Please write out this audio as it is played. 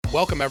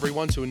Welcome,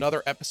 everyone, to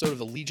another episode of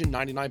the Legion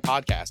 99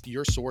 podcast,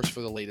 your source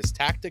for the latest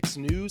tactics,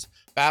 news,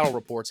 battle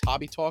reports,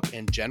 hobby talk,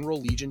 and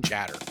general Legion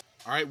chatter.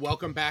 All right,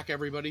 welcome back,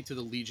 everybody, to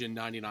the Legion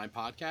 99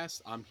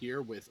 podcast. I'm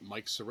here with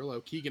Mike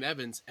Cirillo, Keegan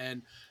Evans,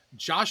 and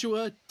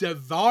Joshua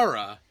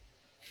Devara,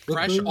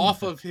 fresh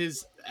off of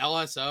his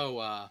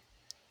LSO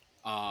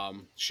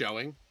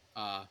showing.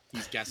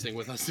 He's guesting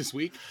with us this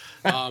week.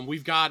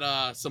 We've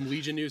got some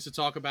Legion news to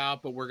talk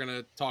about, but we're going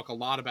to talk a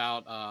lot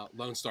about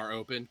Lone Star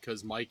Open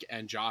because Mike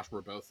and Josh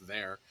were both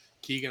there.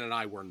 Keegan and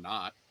I were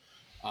not.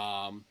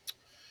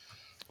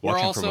 We're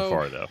Watching also from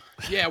afar, though.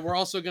 Yeah, we're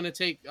also going to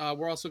take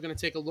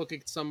a look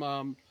at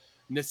some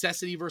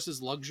necessity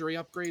versus luxury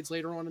upgrades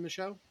later on in the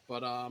show.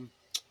 But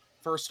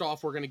first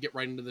off, we're going to get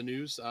right into the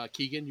news.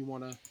 Keegan, you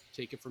want to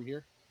take it from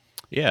here?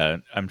 Yeah,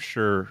 I'm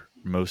sure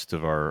most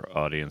of our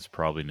audience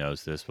probably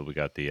knows this, but we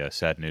got the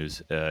sad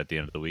news at the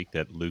end of the week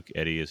that Luke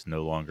Eddy is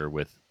no longer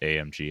with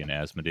AMG and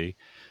Asmodee.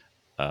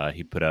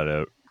 He put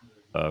out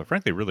a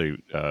frankly,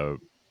 really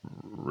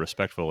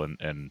respectful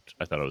and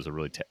I thought it was a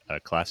really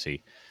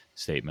classy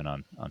statement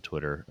on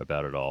Twitter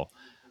about it all.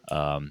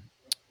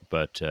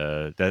 But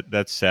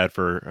that's sad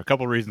for a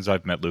couple of reasons.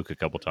 I've met Luke a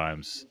couple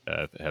times,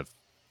 have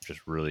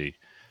just really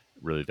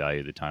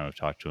valued the time I've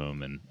talked to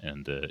him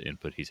and the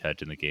input he's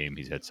had in the game.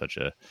 He's had such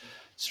a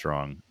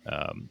strong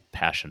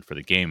passion for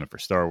the game and for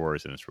Star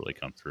Wars, and it's really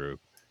come through.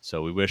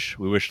 So we wish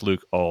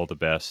Luke all the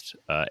best.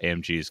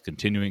 AMG is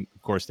continuing,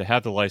 of course, to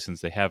have the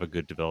license. They have a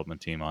good development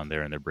team on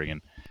there, and they're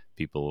bringing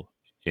people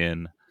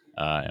in,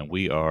 and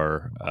we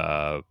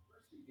are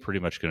pretty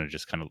much going to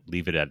just kind of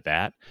leave it at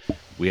that.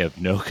 We have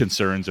no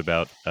concerns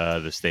about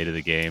the state of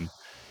the game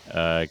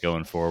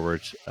going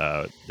forward.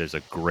 There's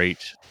a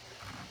great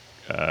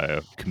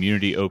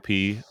community OP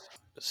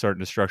starting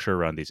to structure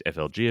around these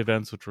FLG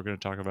events, which we're going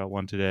to talk about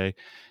one today.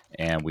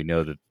 And we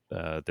know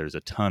that there's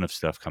a ton of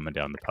stuff coming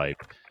down the pipe.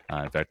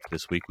 In fact,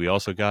 this week we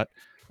also got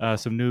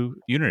some new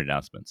unit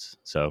announcements.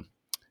 So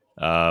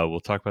we'll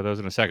talk about those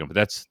in a second. But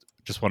that's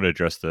just wanted to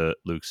address the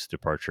Luke's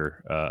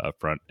departure up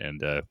front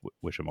and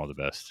wish him all the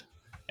best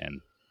and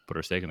put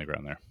our stake in the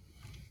ground there.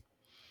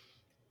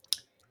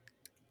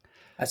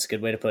 That's a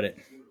good way to put it.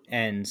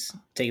 And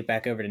take it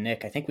back over to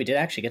Nick. I think we did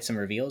actually get some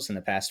reveals in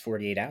the past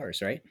 48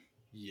 hours, right?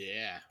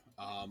 Yeah.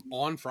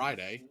 On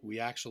Friday,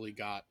 we actually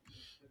got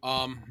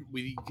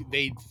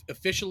they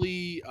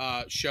officially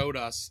showed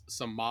us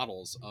some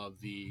models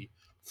of the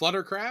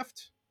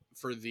Fluttercraft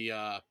for the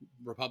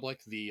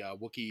Republic, the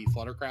Wookiee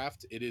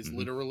Fluttercraft. It is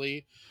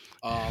literally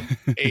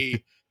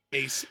a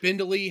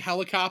spindly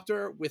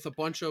helicopter with a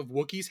bunch of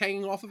Wookiees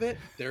hanging off of it.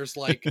 There's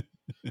like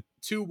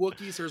two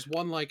Wookiees. There's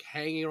one like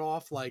hanging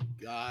off, like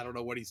I don't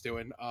know what he's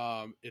doing.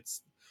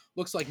 It's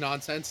looks like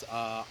nonsense.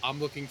 I'm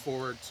looking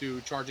forward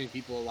to charging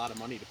people a lot of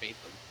money to paint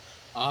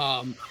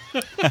them.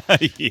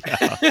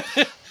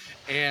 Yeah.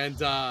 And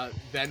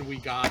then we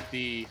got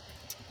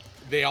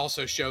they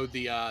also showed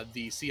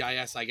the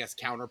CIS, I guess,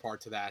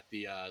 counterpart to that,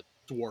 the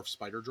dwarf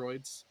spider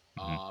droids.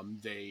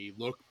 They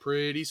look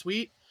pretty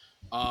sweet.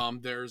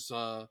 There's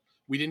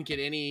we didn't get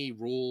any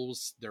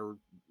rules. There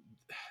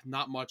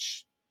not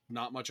much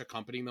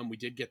accompanying them. We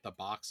did get the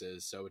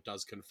boxes, so it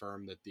does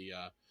confirm that the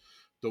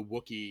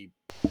Wookiee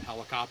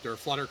helicopter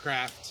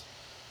Fluttercraft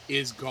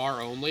is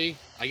GAR only.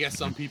 I guess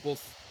some people,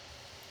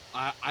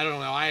 I don't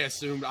know.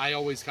 I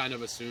always kind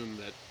of assumed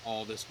that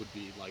all this would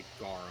be like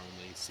GAR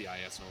only,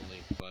 CIS only.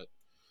 But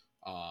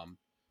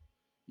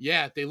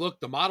yeah,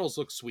 the models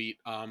look sweet.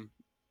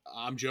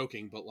 I'm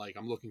joking, but like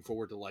I'm looking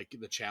forward to like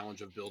the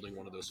challenge of building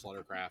one of those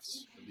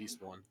Fluttercrafts, at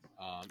least one.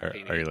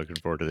 Are you looking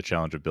forward to the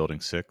challenge of building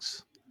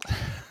 6?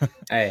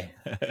 Hey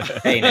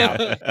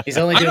now. He's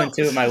only doing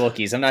 2 of my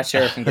Wookiees. I'm not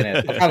sure if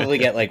I'll probably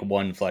get like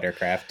 1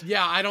 Fluttercraft.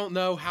 Yeah, I don't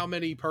know how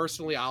many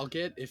personally I'll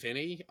get, if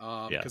any,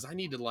 because I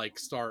need to like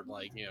start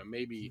like,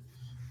 maybe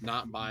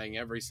not buying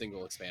every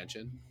single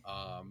expansion.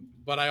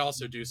 But I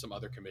also do some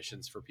other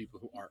commissions for people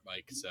who aren't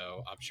Mike,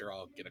 so I'm sure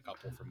I'll get a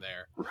couple from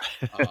there.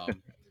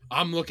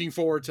 I'm looking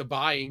forward to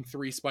buying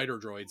 3 spider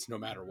droids no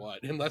matter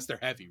what, unless they're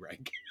heavy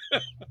rank.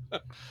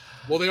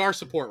 Well, they are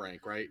support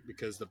rank, right?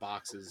 Because the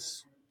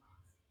boxes,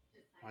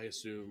 I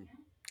assume.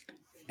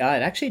 It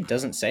actually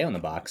doesn't say on the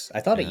box.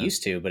 I thought it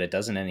used to, but it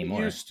doesn't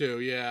anymore. It used to,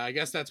 yeah. I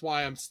guess that's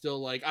why I'm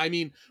still like. I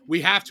mean,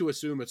 we have to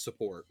assume it's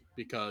support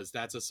because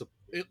that's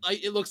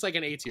it looks like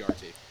an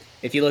ATRT.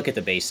 If you look at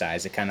the base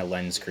size, it kind of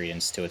lends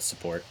credence to its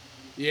support.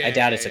 Yeah, I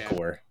doubt it's a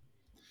core.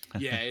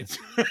 Yeah, it's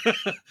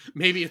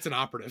maybe it's an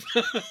operative.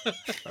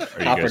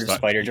 Operative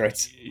spider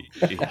droids.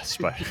 Yeah,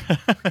 spider.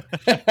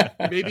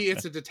 Maybe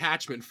it's a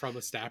detachment from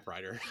a Snap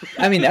Rider.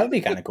 I mean, that would be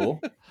kind of cool.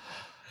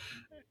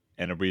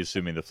 And are we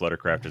assuming the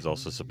Fluttercraft is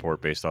also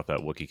support based off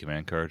that Wookiee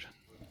command card?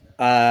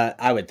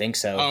 I would think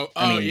so.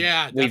 I mean,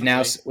 yeah.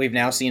 Definitely. We've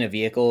now seen a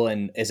vehicle,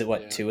 and is it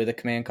what 2 of the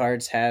command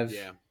cards have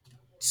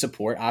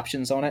support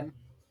options on it?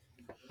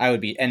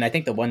 And I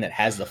think the one that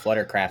has the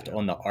Fluttercraft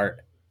on the art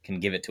can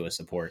give it to a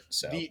support.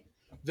 So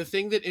the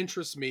thing that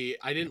interests me,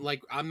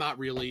 I'm not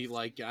really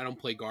like, I don't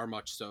play GAR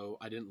much, so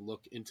I didn't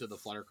look into the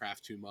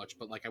Fluttercraft too much,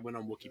 but like I went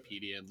on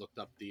Wikipedia and looked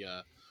up the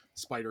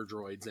spider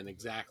droids and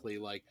exactly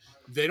like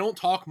they don't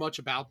talk much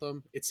about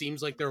them. It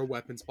seems like they're a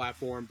weapons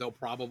platform. They'll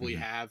probably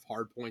have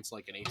hard points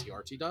like an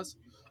ATRT does,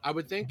 I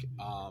would think.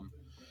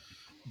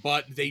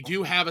 But they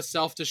do have a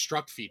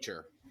self-destruct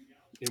feature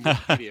in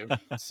Wikipedia.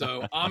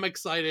 So I'm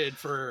excited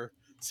for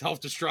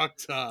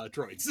self-destruct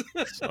droids.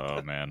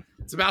 Oh man,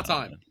 it's about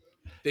time.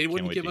 They Can't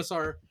wouldn't wait give to- us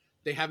our.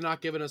 They have not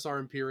given us our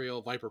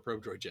Imperial Viper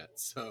probe droid yet,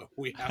 so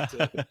we have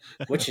to.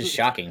 Which is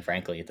shocking,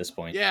 frankly, at this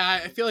point. Yeah,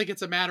 I feel like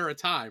it's a matter of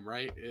time,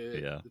 right?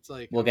 Yeah. It's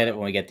like We'll get it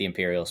when we get the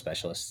Imperial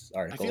Specialist I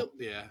article. feel,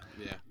 yeah.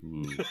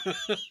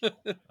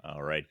 Ooh.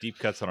 All right, deep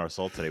cuts on our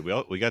Soul today.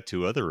 We got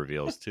 2 other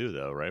reveals too,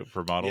 though, right?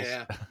 For models.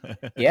 Yeah.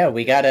 Yeah,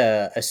 we got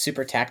a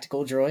super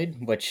tactical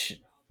droid, which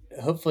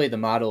hopefully the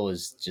model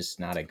is just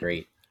not a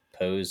great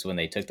pose when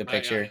they took the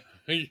picture.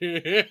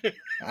 I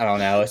don't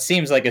know. It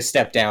seems like a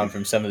step down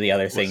from some of the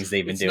other things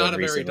they've been doing not a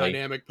recently. very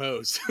dynamic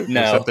pose.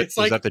 No, Was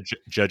that the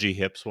Judgy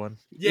Hips one?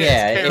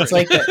 Yeah, Karen. it's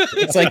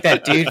like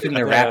that dude from the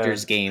Yeah.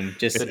 Raptors game,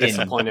 just It's in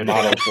disappointed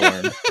model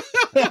by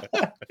form.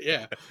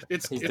 Yeah,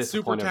 it's He's super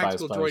disappointed by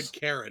his tactical pose. droid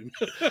Karen.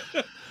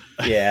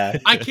 Yeah,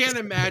 I can't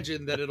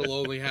imagine that it'll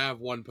only have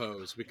one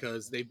pose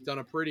because they've done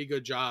a pretty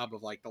good job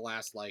of like the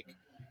last like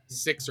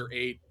 6 or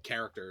 8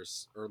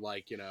 characters, or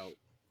like, you know,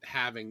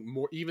 having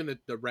more. Even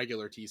the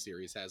regular T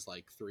series has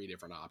like 3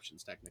 different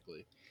options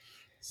technically.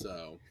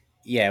 So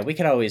yeah, we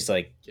could always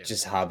like Yeah.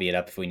 just hobby it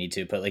up if we need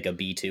to. Put like a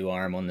B2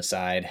 arm on the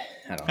side.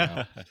 I don't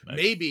know.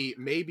 Nice.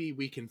 maybe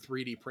we can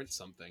 3D print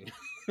something.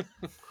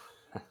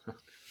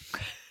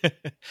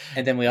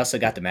 And then we also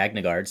got the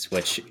Magna Guards,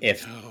 which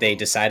if they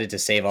decided to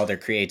save all their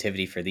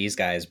creativity for these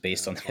guys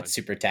based on That's that fine.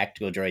 super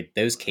tactical droid,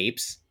 those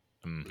capes.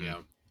 Mhm. Yeah.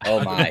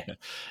 Oh my.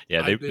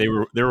 Yeah, I've they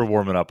been- were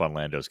warming up on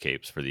Lando's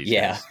capes for these.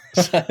 Yeah.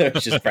 guys. It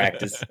was just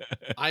practice.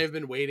 I have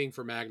been waiting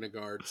for Magna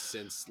Guards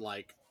since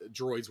like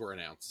droids were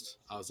announced.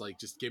 I was like,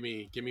 just give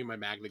me my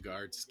Magna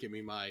Guards, give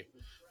me my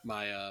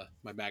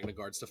Magna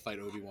Guards to fight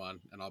Obi-Wan,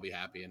 and I'll be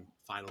happy. And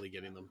finally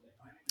getting them.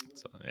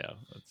 So, yeah,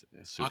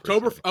 that's super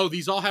October. exciting. Oh,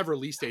 these all have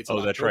release dates. Oh,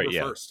 of that's October right,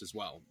 yeah. 1st as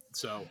well.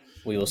 So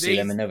We will see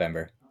them in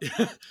November.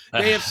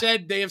 they have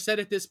said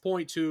at this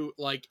point to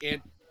like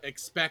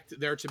expect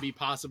there to be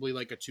possibly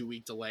like a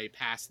 2-week delay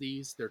past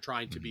these. They're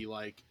trying to be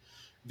like,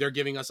 they're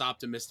giving us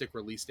optimistic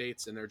release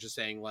dates, and they're just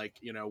saying like,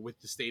 you know, with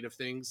the state of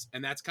things,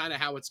 and that's kind of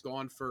how it's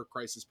gone for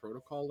Crisis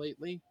Protocol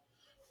lately.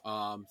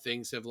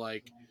 Things have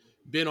like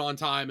been on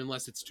time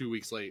unless it's 2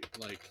 weeks late.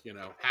 Like, you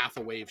know, half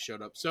a wave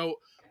showed up. So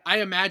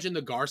I imagine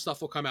the GAR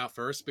stuff will come out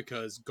first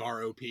because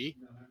GAR OP,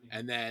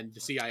 and then the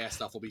CIS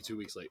stuff will be 2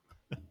 weeks late.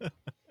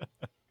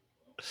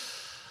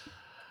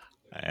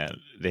 And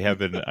they have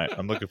been.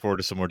 I'm looking forward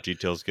to some more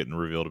details getting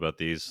revealed about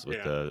these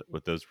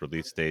with those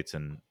release dates.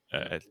 And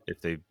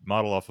if they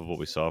model off of what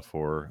we saw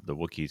for the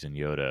Wookiees and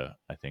Yoda,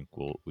 I think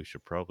we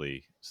should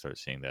probably start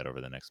seeing that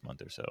over the next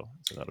month or so.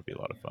 So that'll be a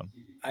lot of fun.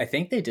 I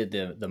think they did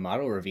the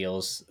model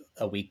reveals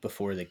a week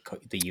before the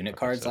unit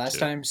cards so, last too.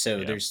 time, so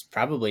Yeah. there's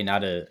probably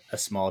not a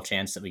small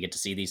chance that we get to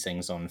see these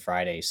things on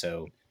Friday.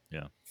 So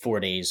Yeah.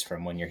 4 days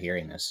from when you're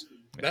hearing this.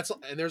 And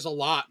there's a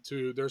lot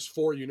there's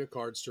 4 unit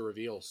cards to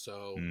reveal,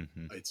 so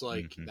Mhm. it's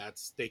like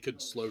they could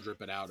slow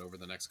drip it out over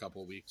the next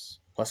couple of weeks.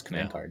 Plus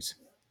command cards.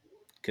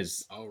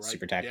 Because Oh, right.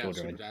 super tactical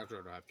Super droid.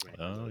 tactical droid have to make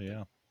Oh it.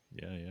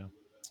 yeah.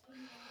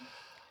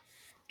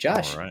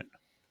 Josh, All right.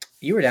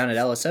 you were down at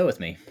LSO with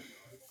me.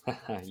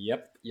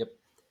 Yep.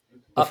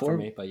 Up for Before-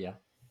 me, but yeah.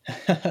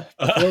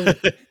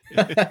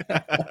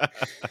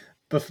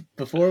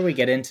 Before we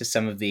get into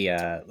some of the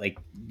like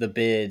the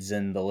bids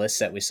and the lists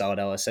that we saw at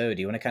LSO, do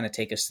you want to kind of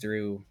take us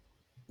through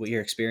what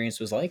your experience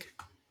was like?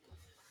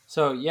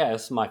 So yeah,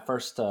 it's my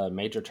first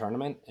major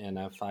tournament, and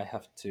if I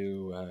have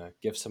to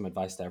give some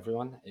advice to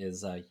everyone,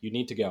 is you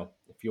need to go.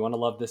 If you want to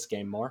love this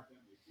game more,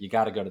 you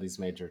got to go to these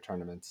major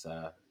tournaments.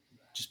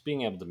 Just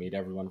being able to meet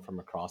everyone from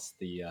across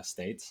the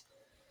states,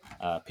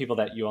 people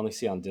that you only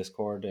see on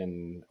Discord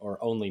or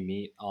only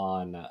meet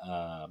on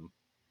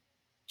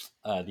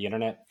the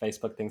internet,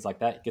 Facebook, things like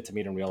that. You get to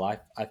meet in real life.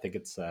 I think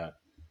it's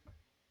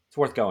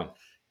worth going.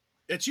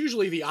 It's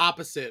usually the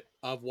opposite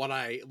of what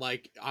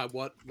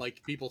what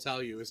people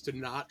tell you is to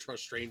not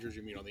trust strangers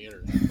you meet on the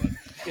internet. But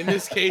in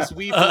this case,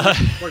 we fully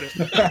support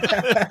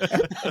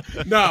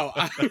it. No,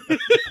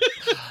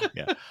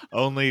 Yeah.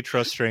 Only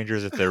trust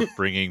strangers if they're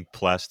bringing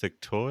plastic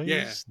toys.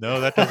 Yeah. No,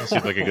 that doesn't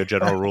seem like a good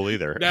general rule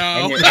either.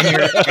 no.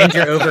 And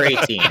you're over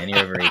 18. And you're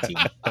over 18.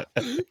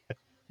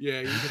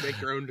 Yeah, you can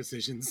make your own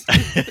decisions.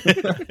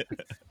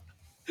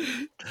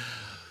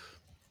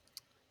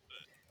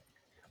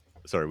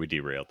 Sorry, we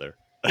derailed there.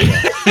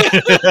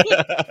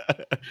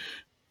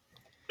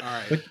 All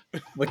right.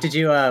 What did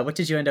you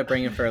end up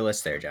bringing for a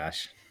list there,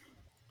 Josh?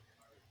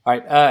 All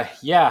right.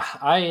 Yeah,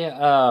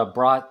 I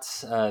brought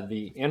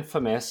the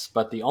infamous,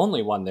 but the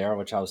only one there,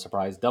 which I was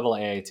surprised, double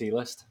AAT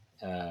list.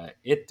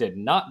 It did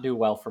not do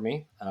well for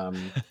me.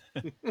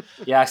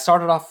 Yeah, I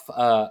started off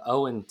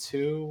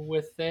 0-2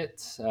 with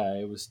it.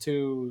 It was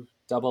 2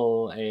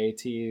 double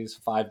AATs,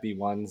 5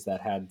 B1s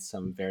that had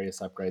some various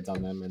upgrades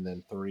on them, and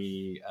then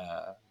 3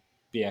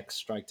 BX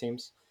strike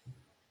teams.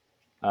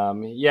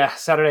 Yeah,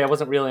 Saturday I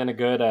wasn't really in a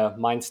good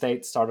mind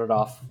state. Started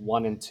off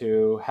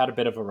 1-2, had a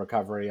bit of a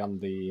recovery on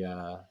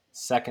the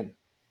second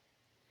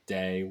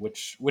day,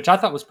 which I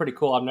thought was pretty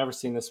cool. I've never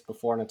seen this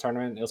before in a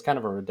tournament. It was kind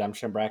of a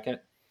redemption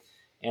bracket,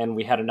 and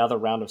we had another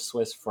round of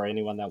Swiss for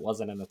anyone that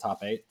wasn't in the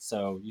top 8.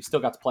 So you still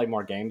got to play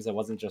more games. It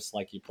wasn't just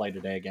like you played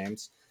a day of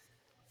games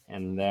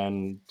and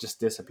then just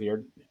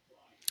disappeared.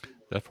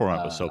 That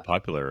format was so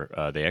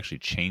popular. They actually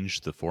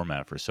changed the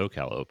format for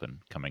SoCal Open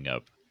coming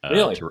up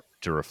Really?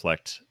 to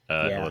reflect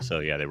Yeah.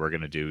 LSO. Yeah, they were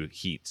going to do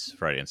heats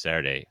Friday and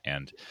Saturday,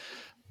 and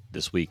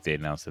this week they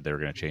announced that they were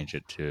going to change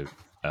it to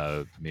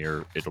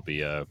mirror. It'll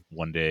be a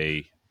 1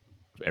 day,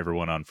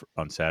 everyone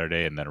on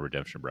Saturday, and then a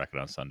redemption bracket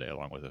on Sunday,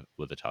 along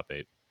with the top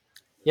 8.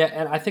 Yeah,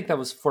 and I think that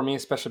was for me,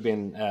 especially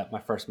being my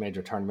first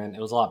major tournament.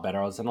 It was a lot better.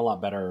 I was in a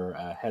lot better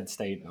head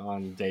state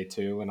on day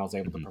 2, and I was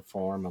able to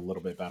perform a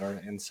little bit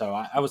better. And so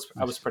I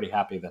was pretty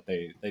happy that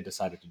they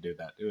decided to do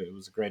that. It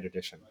was a great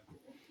addition.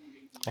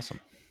 Awesome.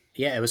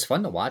 Yeah, it was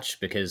fun to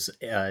watch because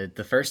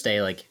the first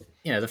day, like,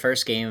 the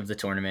first game of the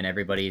tournament,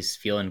 everybody's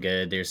feeling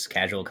good. There's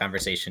casual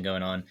conversation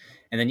going on.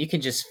 And then you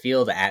can just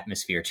feel the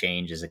atmosphere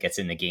change as it gets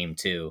into game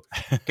 2.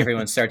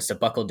 Everyone starts to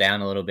buckle down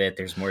a little bit.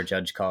 There's more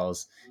judge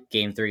calls.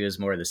 Game 3 was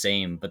more of the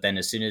same. But then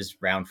as soon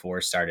as round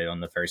 4 started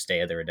on the first day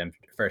of the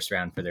first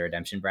round for the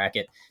redemption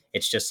bracket,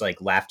 it's just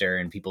like laughter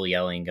and people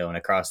yelling going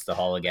across the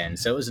hall again.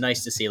 So it was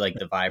nice to see like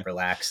the vibe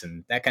relax,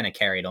 and that kind of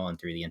carried on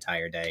through the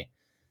entire day.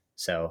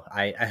 So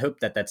I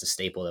hope that that's a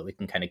staple that we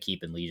can kind of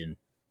keep in Legion,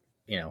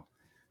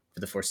 for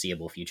the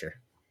foreseeable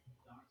future.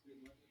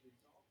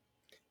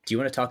 Do you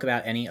want to talk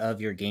about any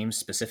of your games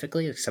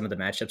specifically, like some of the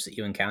matchups that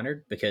you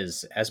encountered?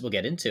 Because as we'll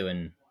get into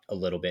in a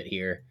little bit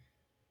here,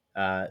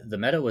 the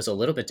meta was a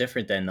little bit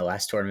different than the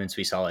last tournaments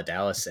we saw at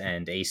Dallas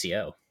and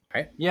ACO,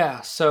 right?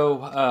 Yeah,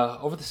 so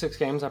over the 6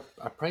 games,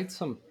 I played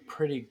some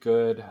pretty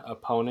good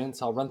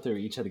opponents. I'll run through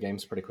each of the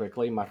games pretty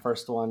quickly. My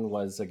first one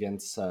was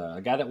against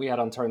a guy that we had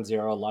on turn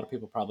 0. A lot of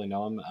people probably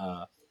know him.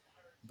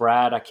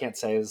 Brad, I can't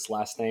say his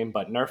last name,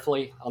 but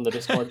Nerfly on the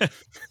Discord.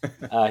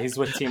 He's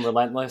with Team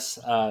Relentless.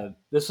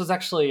 This was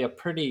actually a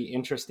pretty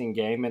interesting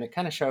game, and it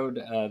kind of showed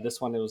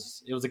this one. It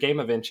was a game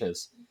of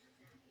inches.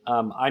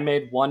 I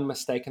made one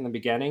mistake in the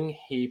beginning.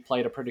 He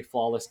played a pretty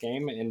flawless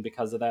game, and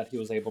because of that, he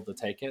was able to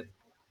take it.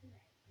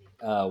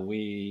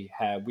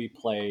 We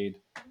played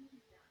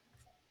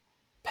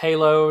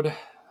Payload.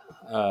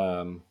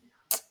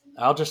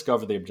 I'll just go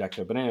over the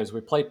objective. But anyways,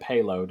 we played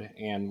Payload,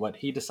 and what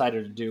he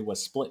decided to do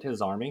was split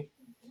his army,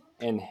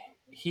 and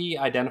he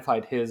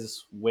identified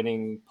his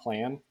winning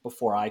plan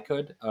before I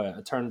could.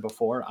 A turn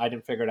before, I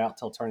didn't figure it out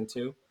till turn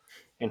 2,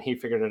 and he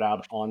figured it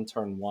out on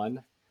turn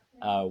 1.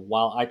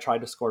 While I tried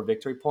to score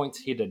victory points,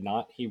 he did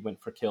not. He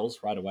went for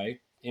kills right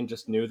away and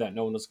just knew that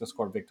no one was going to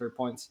score victory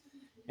points,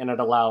 and it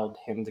allowed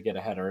him to get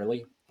ahead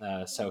early.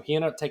 So he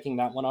ended up taking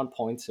that one on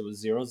points. It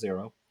was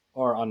 0-0,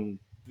 or on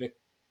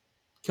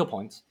kill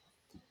points.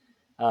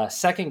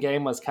 Second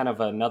game was kind of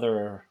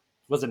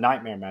was a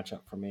nightmare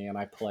matchup for me, and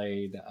I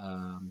played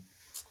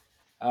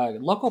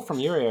local from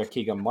your area,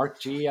 Keegan, Mark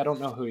G. I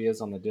don't know who he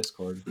is on the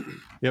Discord.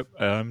 Yep,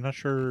 I'm not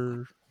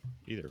sure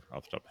either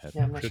off the top of my head.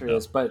 Yeah, I'm not sure he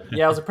is, but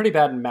yeah, it was a pretty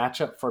bad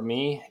matchup for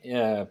me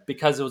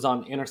because it was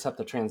on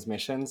intercepted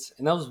transmissions,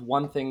 and that was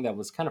one thing that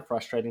was kind of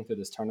frustrating through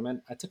this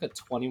tournament. I took a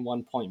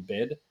 21-point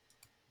bid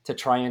to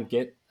try and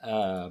get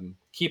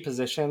key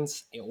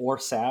positions or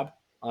SAB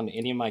on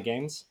any of my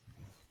games,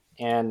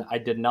 and I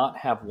did not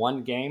have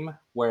one game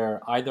where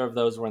either of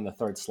those were in the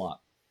third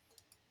slot.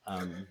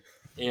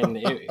 And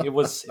it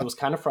was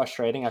kind of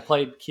frustrating. I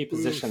played key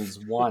positions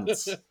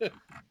once.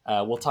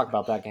 We'll talk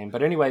about that game.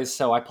 But anyways,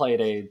 so I played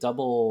a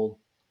double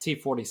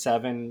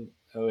T-47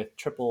 with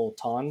triple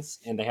tons,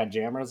 and they had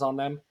jammers on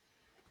them.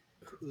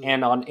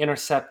 And on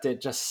intercept,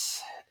 it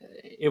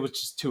was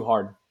just too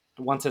hard.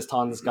 Once his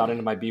tons got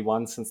into my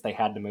B1, since they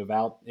had to move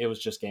out, it was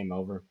just game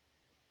over.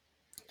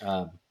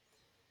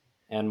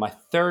 And my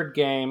third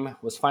game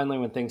was finally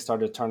when things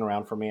started to turn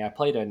around for me. I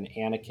played an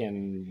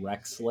Anakin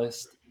Rex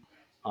list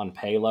on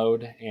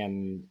Payload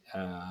and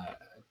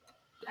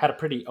had a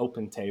pretty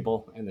open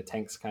table, and the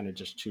tanks kind of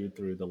just chewed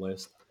through the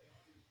list.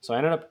 So I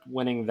ended up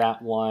winning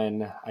that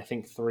one, I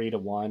think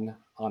 3-1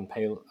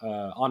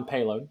 on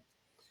Payload.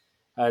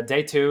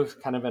 Day 2,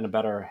 kind of in a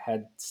better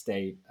head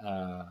state.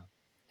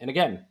 And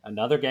again,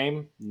 another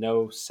game,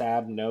 no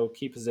SAB, no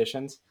key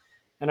positions.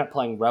 Ended up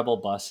playing Rebel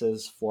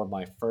Buses for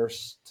my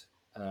first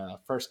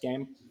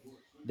game.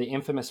 The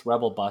infamous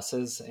Rebel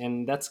Buses,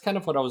 and that's kind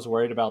of what I was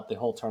worried about the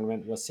whole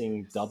tournament, was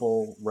seeing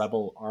double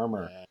Rebel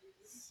armor.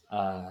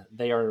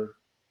 They are,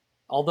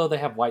 although they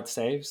have white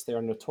saves, they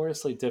are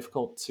notoriously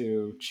difficult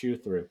to chew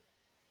through.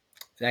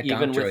 That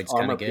even with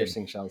armor good.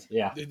 piercing shells.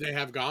 Yeah. Did they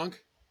have Gonk?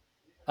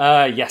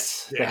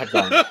 Yes, they had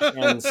Gonk.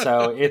 And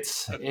so it's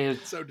so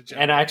degenerate.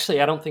 And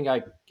actually, I don't think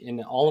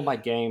in all of my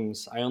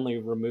games, I only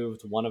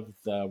removed one of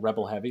the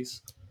Rebel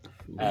heavies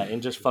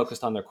and just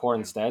focused on their core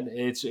instead.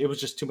 It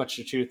was just too much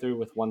to chew through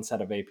with one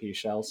set of AP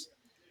shells.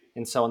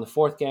 And so in the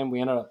fourth game,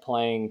 we ended up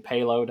playing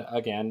Payload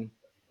again.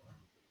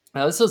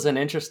 Now, this was an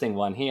interesting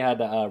one. He had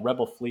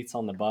Rebel fleets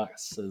on the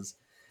buses,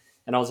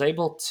 and I was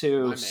able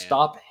to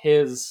stop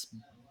his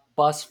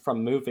bus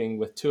from moving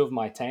with 2 of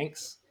my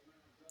tanks,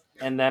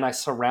 and then I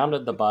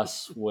surrounded the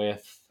bus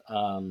with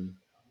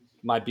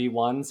my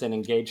B1s and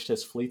engaged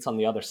his fleets on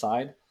the other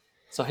side.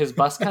 So his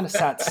bus kind of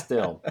sat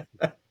still,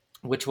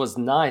 which was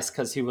nice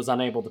because he was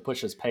unable to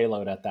push his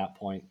payload at that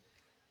point.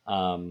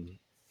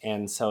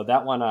 And so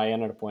that one I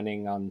ended up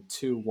winning on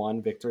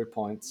 2-1 victory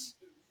points.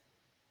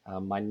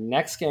 My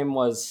next game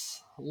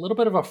was a little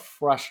bit of a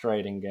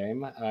frustrating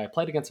game. I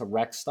played against a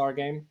Rex Star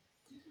game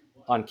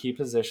on key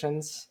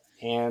positions,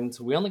 and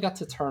we only got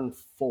to turn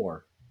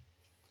 4.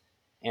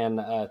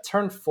 And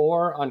turn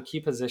 4 on key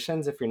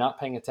positions, if you're not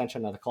paying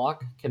attention to the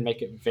clock, can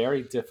make it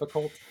very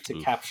difficult to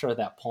capture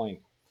that point.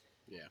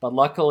 Yeah. But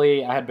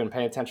luckily, I had been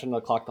paying attention to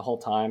the clock the whole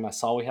time. I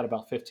saw we had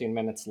about 15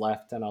 minutes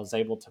left, and I was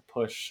able to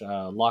push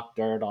Lock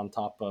Dirt on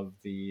top of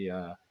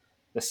the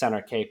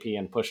center KP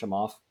and push him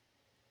off.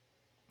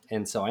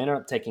 And so I ended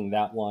up taking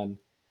that one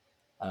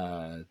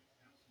 2-1.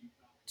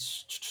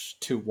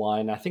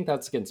 I think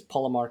that's against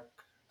Polemark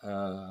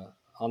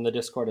on the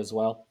Discord as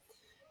well.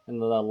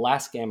 And the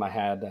last game I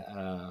had,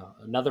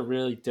 another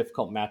really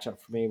difficult matchup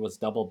for me was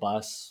double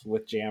bus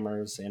with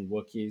jammers and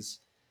Wookiees.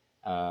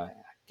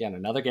 Again,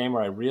 another game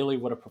where I really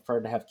would have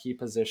preferred to have key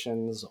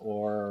positions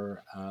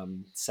or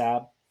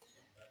SAB,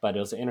 but it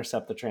was to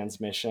intercept the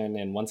transmission.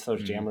 And once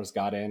those jammers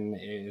got in,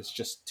 it's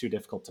just too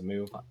difficult to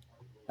move.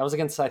 That was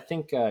against, I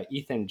think,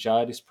 Ethan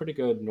Judd. He's a pretty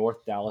good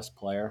North Dallas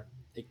player.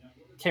 It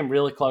came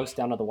really close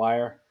down to the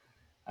wire.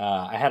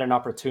 I had an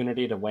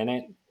opportunity to win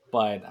it,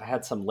 but I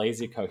had some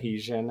lazy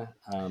cohesion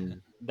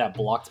that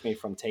blocked me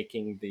from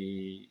taking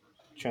the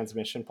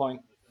transmission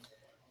point.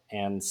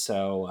 And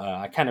so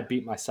I kind of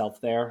beat myself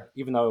there,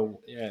 even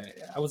though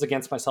I was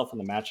against myself in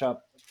the matchup,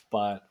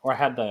 or I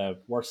had the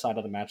worst side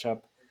of the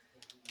matchup.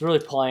 Really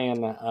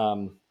playing, I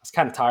was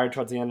kind of tired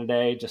towards the end of the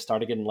day, just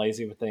started getting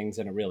lazy with things,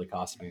 and it really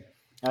cost me.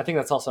 And I think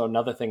that's also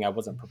another thing I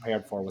wasn't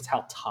prepared for, was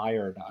how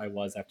tired I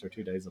was after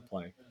 2 days of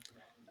play.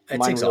 It's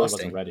Mine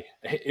exhausting. really wasn't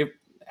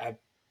ready.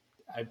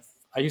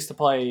 I used to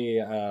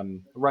play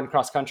run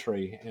cross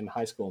country in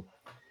high school,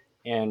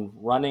 and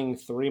running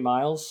 3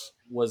 miles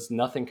was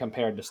nothing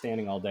compared to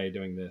standing all day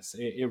doing this.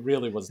 It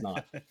really was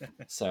not.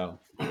 So,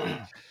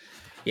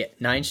 yeah,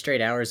 9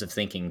 straight hours of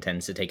thinking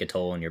tends to take a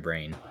toll on your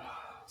brain.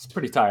 It's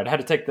pretty tired. I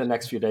had to take the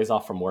next few days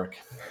off from work.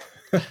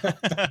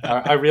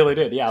 I really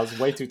did. Yeah, I was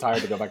way too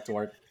tired to go back to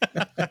work.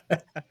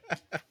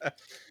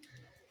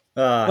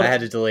 I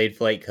had a delayed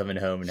flight coming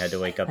home and had to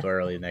wake up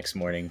early the next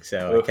morning,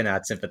 so I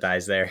cannot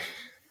sympathize there.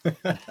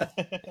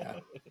 Yeah.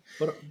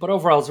 But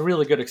overall, it was a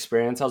really good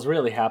experience. I was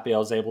really happy I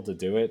was able to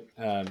do it,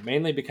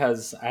 mainly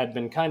because I had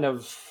been kind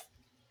of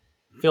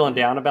feeling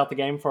down about the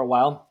game for a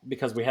while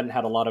because we hadn't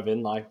had a lot of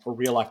in-life or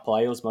real-life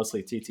play. It was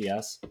mostly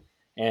TTS,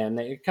 and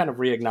it kind of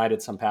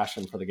reignited some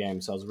passion for the game,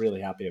 so I was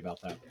really happy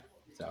about that.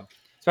 So,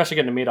 especially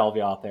getting to meet all of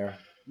you out there.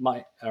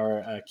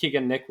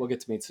 Keegan, Nick, we'll get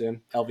to meet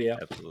soon.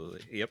 LVO.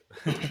 Absolutely. Yep.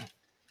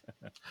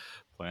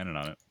 Planning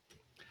on it.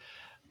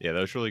 Yeah, that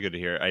was really good to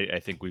hear. I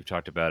think we've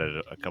talked about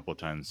it a couple of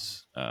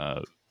times.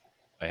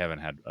 I haven't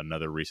had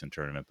another recent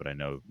tournament, but I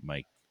know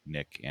Mike,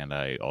 Nick, and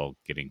I all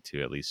getting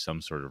to at least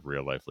some sort of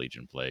real life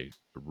Legion play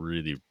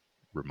really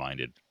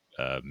reminded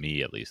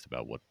me, at least,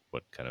 about what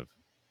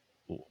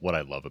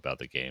I love about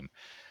the game,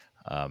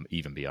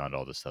 even beyond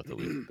all the stuff that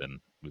we've been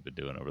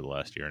doing over the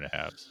last year and a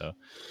half. So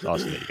it's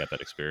awesome that you got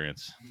that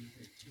experience.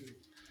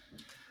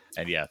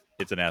 And yeah,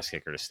 it's an ass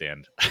kicker to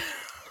stand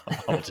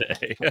all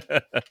day.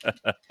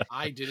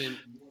 I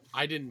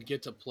didn't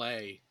get to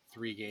play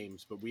 3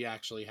 games, but we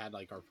actually had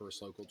like our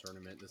first local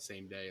tournament the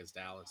same day as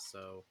Dallas,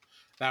 so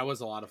that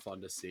was a lot of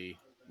fun to see,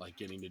 like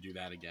getting to do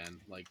that again,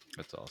 like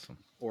that's awesome.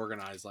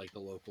 Organize like the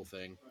local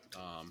thing.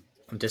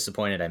 I'm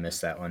disappointed I missed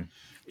that one.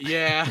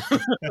 Yeah.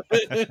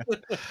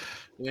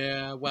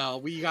 Yeah,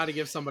 well, we got to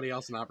give somebody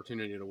else an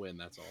opportunity to win,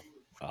 that's all.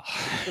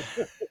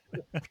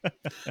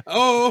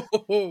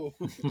 Oh.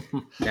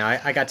 Now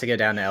I got to go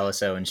down to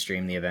LSO and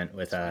stream the event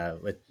with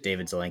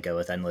David Zelenko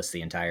with Endless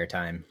the entire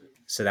time,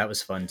 so that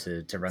was fun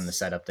to run the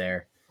setup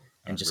there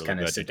and just really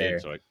kind of sit there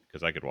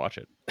because I could watch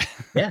it.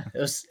 Yeah, it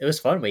was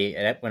fun.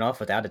 It went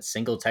off without a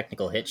single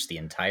technical hitch the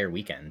entire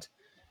weekend.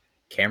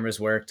 Cameras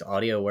worked,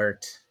 audio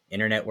worked,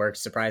 internet worked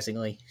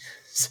surprisingly,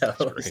 so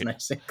it was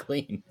nice and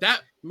clean.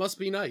 That must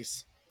be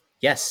nice.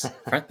 Yes,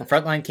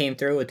 Frontline came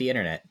through with the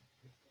internet.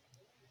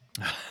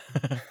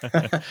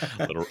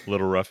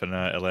 little rough in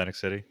Atlantic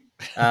City.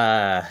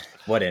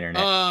 What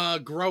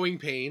internet? Growing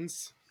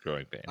pains.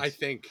 I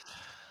think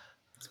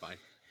it's fine.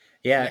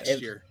 Yeah,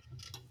 next year.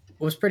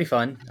 It was pretty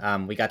fun.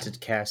 We got to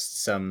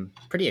cast some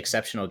pretty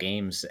exceptional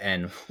games,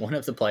 and one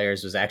of the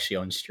players was actually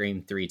on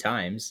stream 3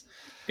 times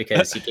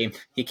because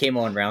he came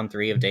on round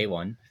 3 of day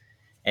 1.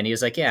 And he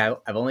was like, yeah,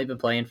 I've only been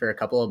playing for a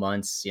couple of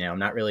months. I'm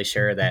not really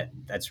sure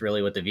that's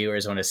really what the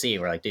viewers want to see.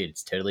 We're like, dude,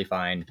 it's totally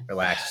fine.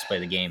 Relax, just play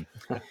the game.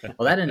 Well,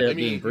 that ended up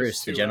being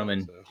Bruce, the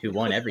gentleman who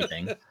won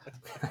everything.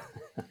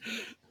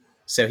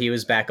 So he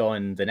was back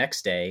on the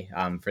next day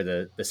for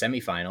the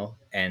semifinal,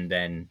 and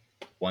then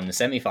won the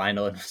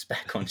semifinal and was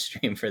back on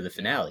stream for the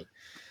finale.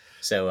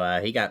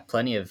 So he got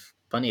plenty of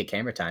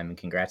camera time, and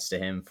congrats to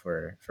him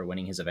for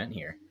winning his event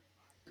here.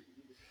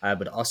 I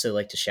would also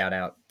like to shout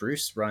out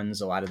Bruce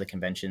runs a lot of the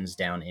conventions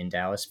down in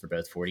Dallas for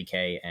both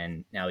 40K,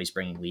 and now he's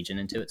bringing Legion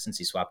into it since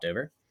he swapped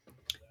over.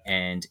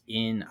 And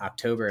in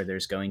October,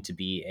 there's going to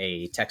be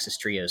a Texas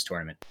Trios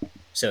tournament.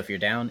 So if you're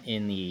down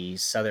in the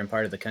southern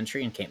part of the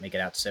country and can't make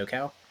it out to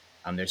SoCal,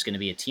 there's going to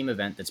be a team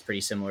event that's pretty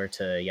similar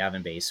to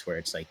Yavin Base, where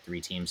it's like 3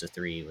 teams of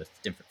 3 with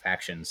different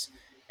factions.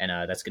 And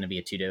that's going to be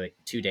a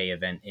two-day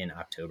event in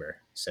October.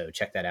 So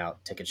check that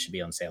out. Tickets should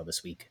be on sale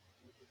this week.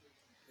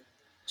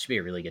 Should be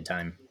a really good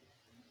time.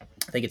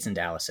 I think it's in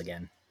Dallas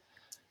again.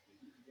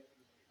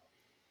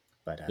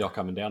 But y'all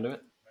coming down to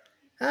it?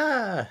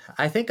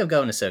 I think I'm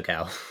going to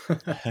SoCal.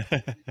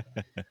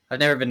 I've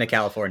never been to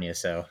California,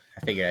 so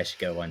I figured I should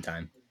go one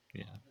time.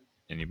 Yeah,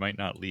 and you might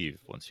not leave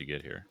once you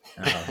get here.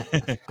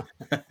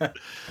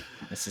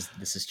 This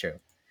is true.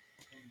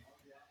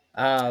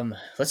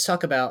 Let's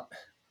talk about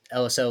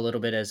LSO a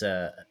little bit as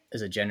a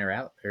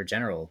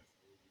general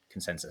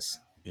consensus.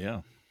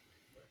 Yeah.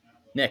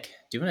 Nick,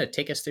 do you want to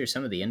take us through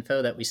some of the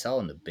info that we saw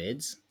in the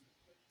bids?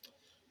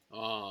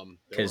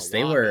 Because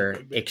they were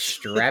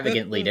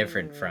extravagantly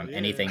different from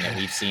anything that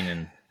we've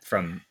seen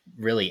from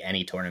really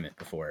any tournament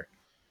before.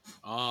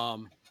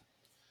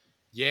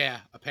 Yeah,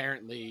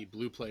 apparently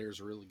blue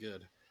players are really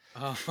good.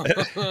 Or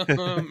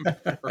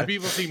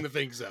people seem to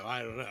think so.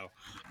 I don't know.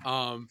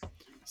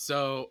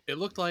 So it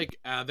looked like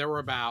there were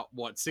about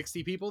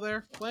 60 people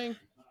there playing?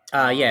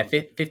 Yeah,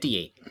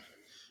 58.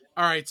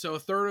 All right, so a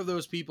third of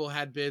those people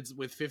had bids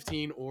with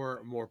 15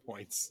 or more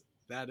points.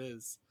 That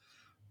is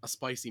a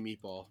spicy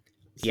meatball.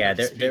 Yeah,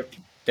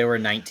 there were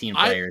 19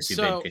 players who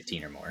bid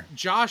 15 or more.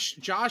 Josh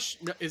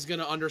is going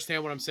to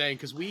understand what I'm saying,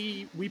 because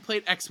we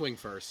played X-Wing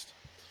first.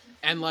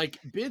 And like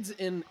bids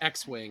in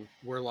X-Wing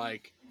were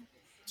like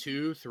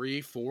 2,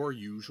 3, 4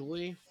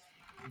 usually.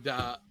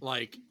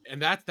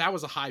 And that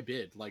was a high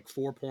bid. Like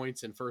 4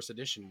 points in first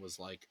edition was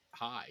like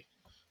high.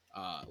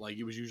 Like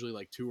it was usually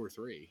like 2 or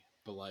 3.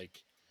 But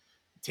like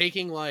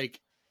taking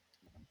like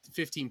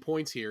 15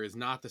 points here is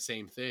not the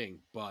same thing.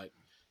 But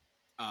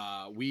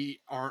we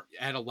aren't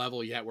at a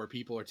level yet where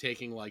people are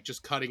taking like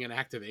just cutting an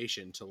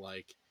activation to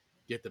like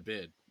get the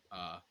bid.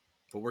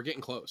 But we're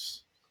getting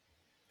close.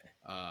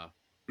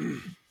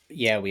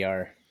 Yeah, we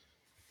are.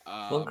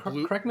 Well,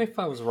 correct me if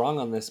I was wrong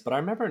on this, but I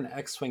remember in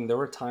X-Wing there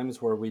were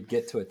times where we'd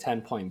get to a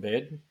 10-point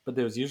bid, but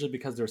it was usually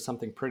because there was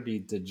something pretty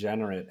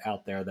degenerate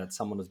out there that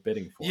someone was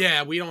bidding for.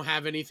 Yeah, we don't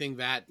have anything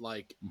that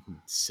like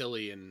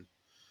silly in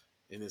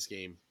this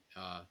game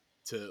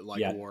to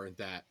like warrant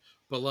that.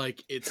 But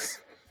like it's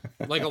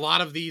like a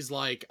lot of these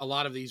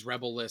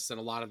rebel lists and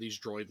a lot of these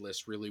droid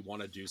lists really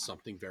want to do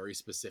something very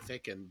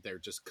specific, and they're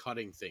just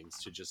cutting things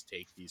to just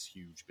take these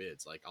huge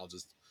bids. Like I'll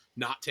just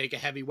not take a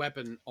heavy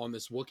weapon on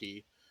this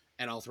Wookiee,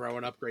 and I'll throw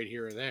an upgrade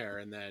here or there,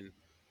 and then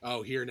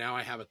here now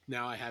I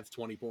have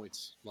 20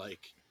 points.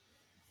 Like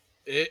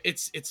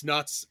it's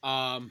nuts.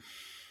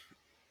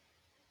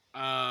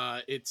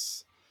 It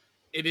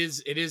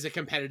is a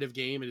competitive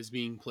game. It is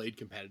being played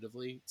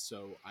competitively,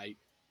 so I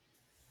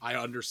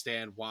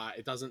understand why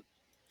it doesn't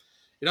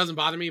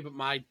bother me. But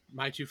my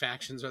 2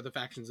 factions are the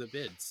factions that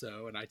bid,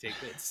 and I take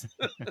bids.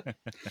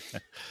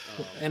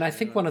 And I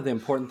think one of the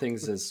important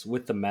things is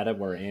with the meta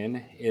we're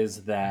in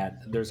is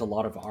that there's a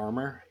lot of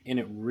armor, and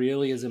it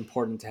really is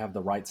important to have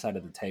the right side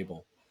of the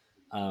table.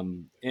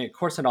 And of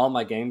course, in all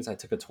my games, I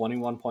took a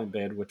 21-point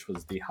bid, which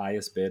was the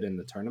highest bid in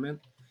the tournament.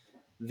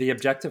 The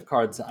objective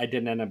cards, I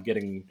didn't end up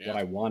getting what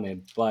I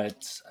wanted,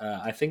 but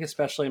I think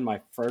especially in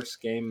my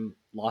first game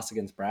loss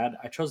against Brad,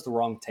 I chose the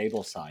wrong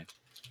table side.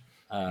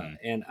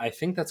 And I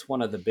think that's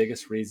one of the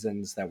biggest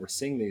reasons that we're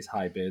seeing these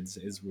high bids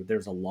is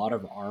there's a lot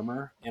of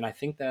armor. And I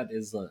think that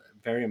is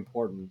very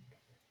important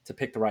to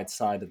pick the right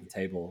side of the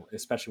table,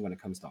 especially when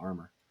it comes to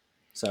armor.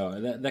 So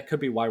that could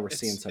be why we're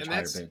seeing such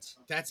higher bids.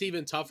 That's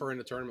even tougher in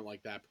a tournament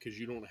like that, because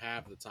you don't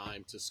have the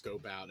time to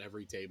scope out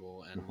every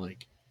table. And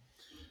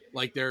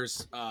like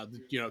there's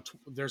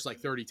there's like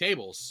 30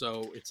 tables.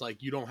 So it's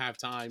like you don't have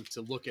time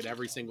to look at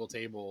every single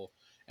table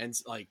and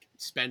like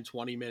spend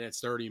 20 minutes,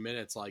 30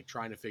 minutes, like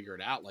trying to figure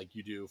it out like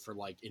you do for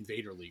like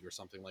Invader League or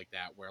something like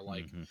that, where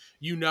like,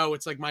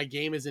 it's like my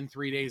game is in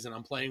 3 days and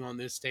I'm playing on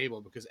this table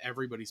because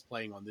everybody's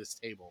playing on this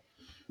table.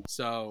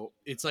 So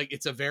it's like,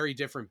 it's a very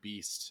different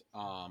beast.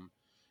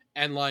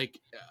 And like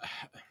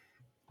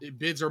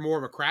bids are more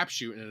of a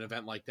crapshoot in an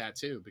event like that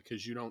too,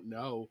 because you don't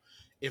know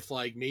if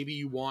like, maybe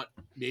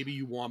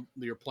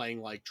you're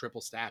playing like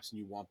triple staps and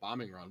you want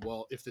bombing run.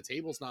 Well, if the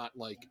table's not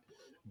like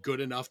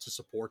good enough to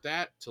support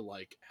that, to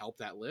like help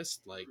that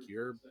list, like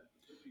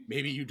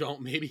maybe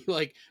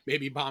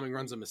bombing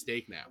run's a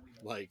mistake now,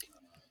 like,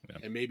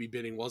 and maybe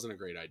bidding wasn't a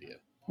great idea.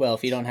 Well,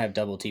 if you don't have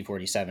double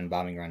T-47,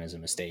 bombing run is a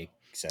mistake.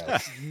 So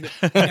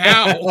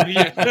now,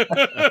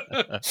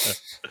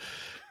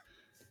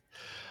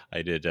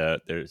 I did.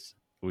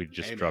 We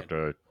just dropped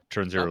a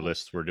Turn Zero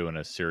list. We're doing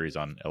a series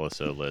on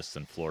LSO lists,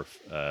 and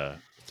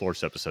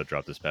Floor's episode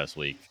dropped this past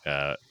week,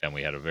 and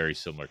we had a very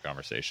similar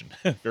conversation,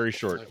 very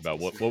short, about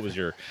what was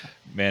your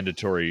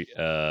mandatory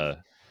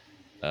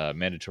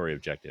mandatory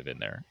objective in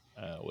there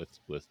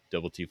with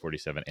double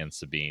T-47 and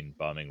Sabine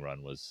bombing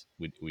run was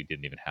we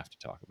didn't even have to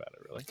talk about it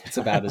really. It's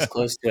about as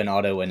close to an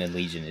auto win in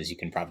Legion as you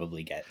can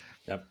probably get.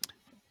 Yep.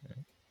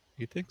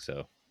 You think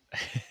so?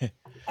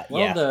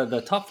 Well, Yeah.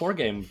 the top 4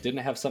 game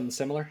didn't have something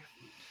similar.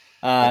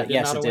 Yes,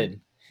 it auto win?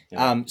 did.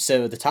 Yeah.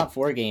 So the top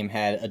 4 game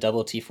had a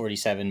double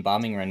T-47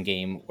 bombing run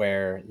game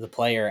where the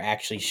player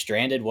actually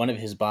stranded one of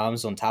his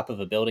bombs on top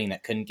of a building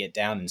that couldn't get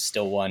down and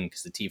still won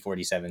because the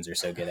T-47s are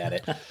so good at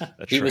it.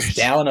 That's He was right.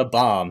 down a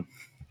bomb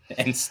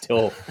and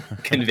still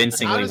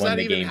convincingly won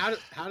the game.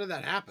 How did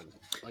that happen?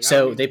 Like,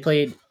 So they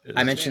played. It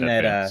I was mentioned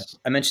that. advanced.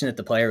 I mentioned that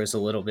the player was a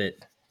little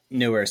bit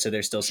newer, so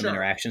there's still some Sure.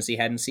 interactions he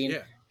hadn't seen.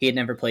 Yeah. He had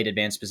never played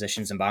advanced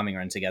positions and bombing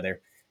run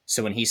together.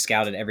 So when he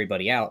scouted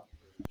everybody out,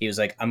 he was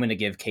like, "I'm going to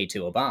give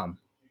K2 a bomb."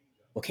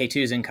 Well,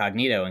 K2 is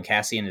incognito, and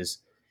Cassian is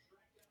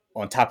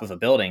on top of a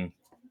building.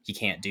 He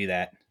can't do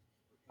that.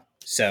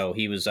 So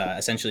he was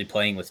essentially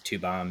playing with 2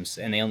 bombs,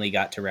 and they only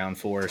got to round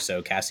 4,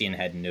 so Cassian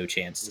had no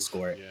chance to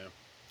score it. Yeah.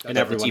 And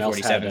the everyone else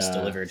had T-47s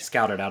delivered.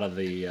 scouted out of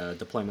the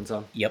deployment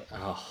zone. Yep.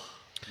 Oh,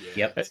 Yeah,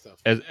 Yep. that stuff.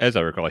 As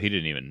I recall, he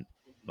didn't even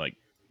like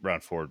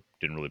round 4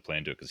 didn't really play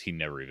into it because he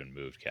never even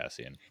moved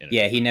Cassian.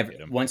 Yeah, he never.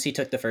 Hit him. Once he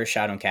took the first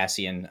shot on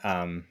Cassian,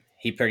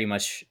 he pretty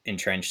much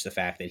entrenched the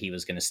fact that he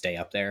was going to stay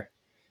up there,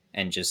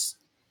 and just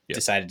Yep.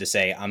 decided to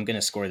say, "I'm going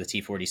to score the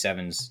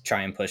T-47s,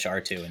 try and push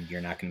R2, and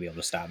you're not going to be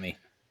able to stop me."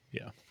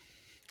 Yeah.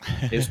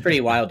 It was pretty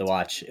wild to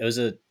watch. It was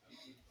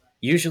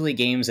usually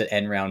games that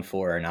end round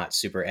 4 are not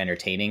super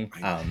entertaining,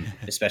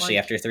 especially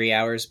Like- after 3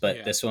 hours. But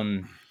Yeah. this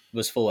one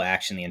was full of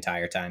action the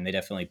entire time. They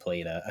definitely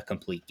played a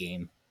complete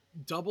game.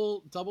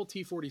 Double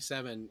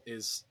T-47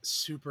 is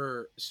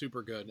super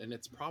good, and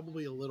it's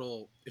probably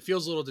it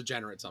feels a little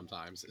degenerate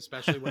sometimes,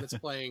 especially when it's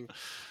playing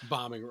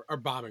bombing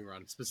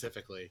run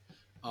specifically.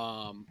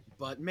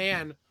 But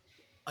man,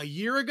 a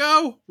year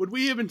ago, would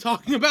we have been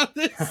talking about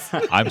this?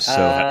 I'm so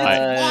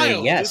It's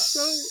wild.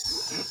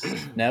 Yes.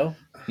 It's No,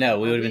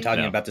 we would have been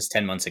talking No. about this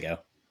 10 months ago.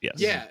 yes.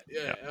 yeah.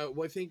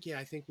 Well, I think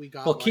we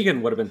got. well, like-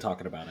 Keegan would have been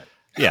talking about it.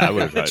 Yeah, I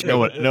would have. No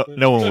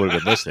one would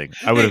have been listening.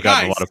 I would have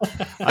gotten a lot of.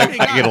 I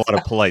get a lot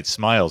of polite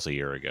smiles a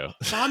year ago.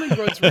 bombing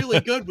run's really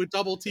good with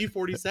double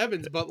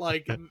T-47s, but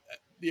like,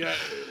 yeah,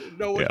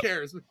 no one Yeah.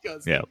 cares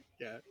because Yeah.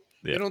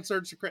 they Yeah. don't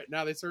surge to crit.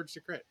 Now they surge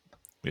to crit.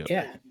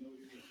 Yeah.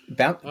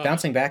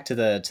 Bouncing back to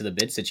the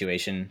bid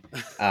situation.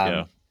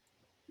 Yeah.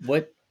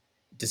 What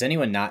does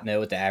anyone not know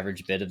what the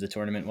average bid of the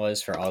tournament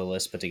was for all the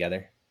lists put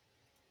together?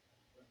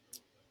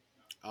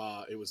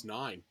 It was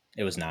 9.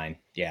 It was 9.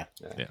 Yeah,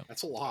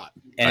 That's a lot.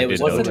 and I it was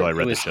didn't know over, until I it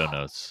read was, the show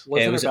notes.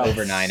 it was about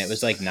over 9. It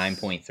was like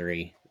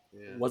 9.3.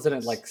 Yeah. Wasn't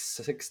it like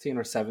 16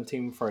 or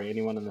 17 for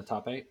anyone in the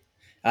top 8?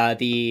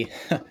 The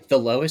the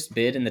lowest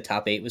bid in the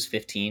top 8 was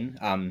 15.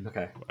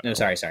 Okay. No,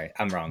 sorry,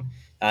 I'm wrong.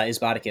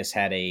 Isbodicus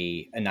had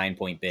a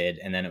 9-point bid,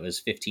 and then it was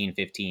 15,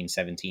 15,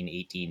 17,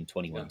 18,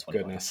 21,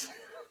 21. Goodness.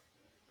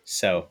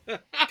 So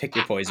pick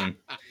your poison.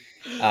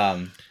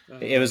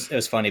 It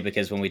was funny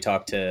because when we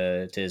talked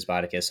to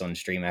Isbodicus on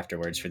stream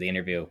afterwards for the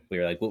interview, we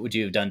were like, "What would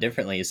you have done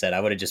differently?" He said, "I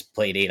would have just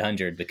played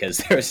 800 because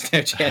there was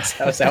no chance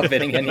I was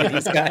outbidding any of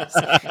these guys.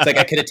 It's like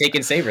I could have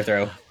taken Saber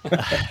Throw."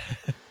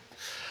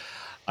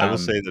 I will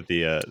say that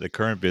the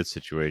current bid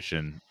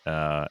situation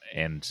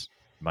and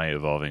my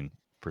evolving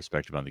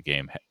perspective on the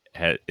game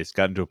it's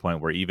gotten to a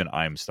point where even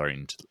I'm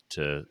starting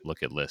to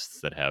look at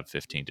lists that have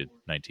 15 to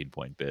 19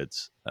 point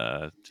bids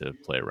to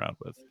play around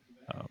with.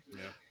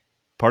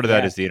 Part of that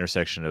Yeah. is the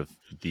intersection of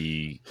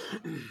the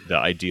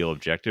ideal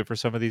objective for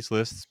some of these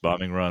lists.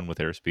 Bombing run with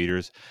air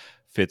speeders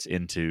fits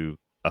into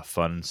a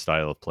fun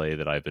style of play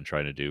that I've been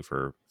trying to do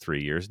for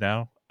 3 years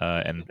now,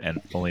 and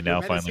only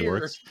now Menace finally here.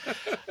 works.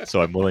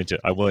 So I'm willing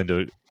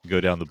to go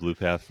down the blue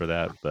path for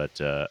that,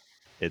 but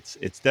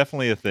it's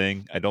definitely a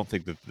thing. I don't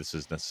think that this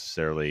is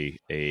necessarily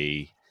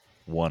a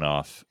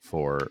one-off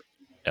for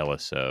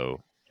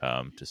LSO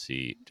to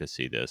see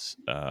this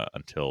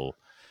until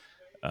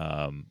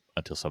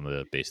some of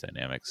the base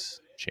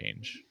dynamics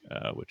change,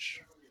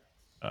 which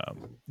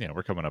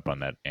we're coming up on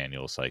that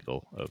annual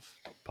cycle of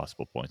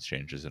possible points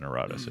changes in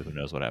errata. So who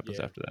knows what happens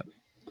Yeah. after that?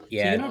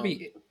 Yeah, I'd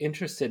be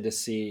interested to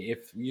see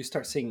if you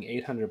start seeing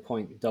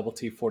 800-point double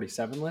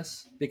T-47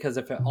 lists, because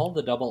if all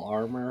the double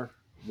armor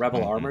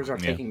rebel armors are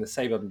yeah. taking the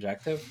same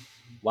objective,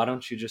 why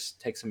don't you just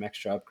take some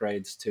extra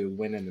upgrades to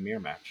win in the mirror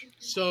match?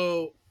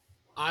 So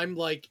I'm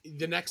like,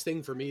 the next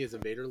thing for me is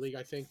Invader League.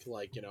 I think,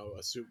 like,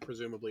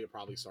 presumably it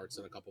probably starts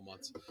in a couple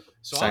months.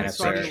 So I'm signups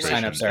starting are to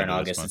sign rank- signups are in this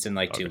August. month. It's in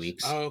like 2 August.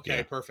 weeks. Oh, okay,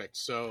 Yeah. perfect.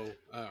 So,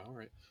 all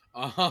right.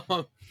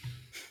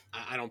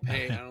 I don't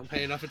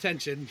pay enough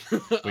attention.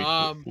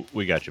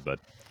 We got you, bud.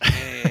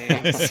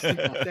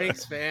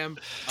 Thanks, fam.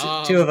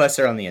 2 of us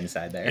are on the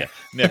inside there. Yeah.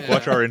 Nick,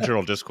 watch our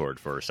internal Discord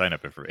for sign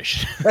up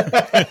information.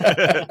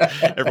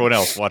 Everyone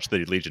else, watch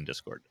the Legion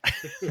Discord.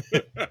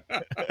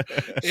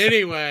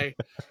 Anyway,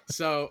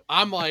 so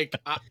I'm like,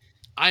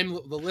 I'm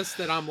the list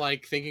that I'm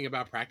like thinking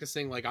about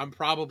practicing. Like, I'm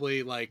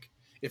probably like,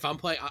 if I'm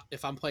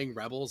playing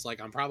Rebels, like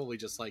I'm probably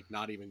just like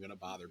not even gonna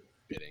bother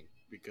bidding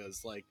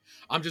because like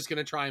I'm just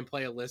gonna try and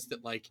play a list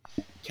that like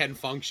can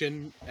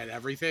function and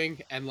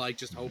everything, and like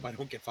just hope I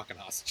don't get fucking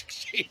hostage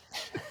exchange.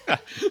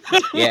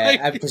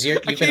 Yeah, because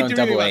you've been on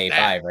double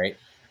A5, right?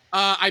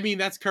 I mean,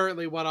 that's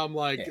currently what I'm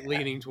like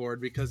leaning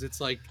toward, because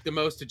it's like the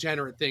most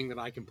degenerate thing that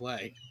I can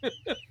play.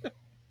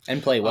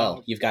 And play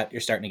well. You're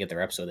starting to get the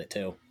reps with it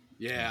too.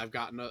 Yeah, I've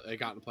gotten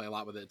to play a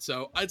lot with it.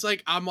 So it's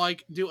like I'm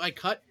like, do I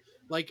cut?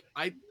 Like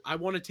I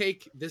want to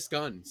take this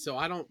gun, so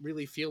I don't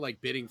really feel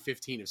like bidding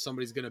 15 if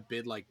somebody's gonna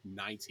bid like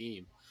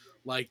 19.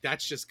 Like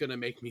that's just gonna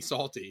make me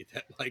salty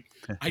that like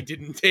I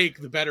didn't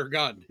take the better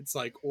gun. It's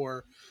like,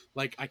 or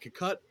like I could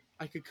cut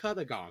a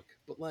gonk,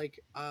 but like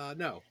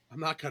no, I'm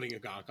not cutting a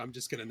gonk. I'm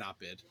just gonna not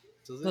bid.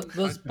 So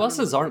those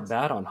buses aren't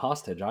bad on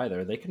hostage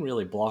either. They can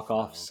really block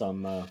off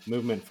some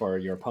movement for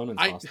your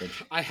opponent's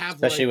hostage. I have,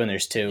 especially when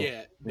there's two.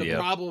 Yeah,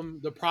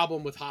 the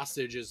problem with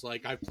hostage is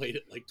like I've played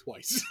it like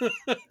twice,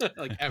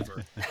 like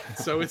ever.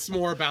 So it's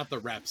more about the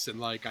reps, and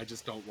like I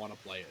just don't want to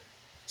play it.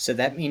 So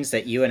that means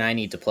that you and I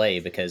need to play,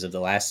 because of the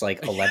last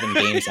like 11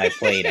 games I've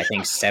played, I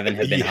think 7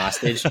 have been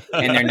hostage,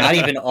 and they're not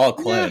even all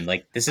clone.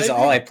 Like this is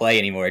all I play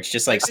anymore. It's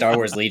just like Star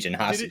Wars Legion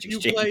hostage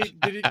exchange.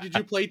 Did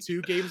you play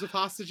 2 games of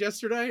hostage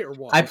yesterday, or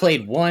what? I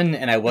played 1,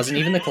 and I wasn't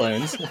even the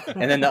clones,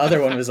 and then the other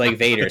one was like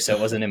Vader, so it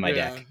wasn't in my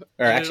deck.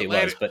 Or and actually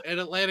it was, but in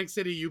Atlantic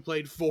City you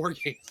played 4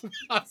 games of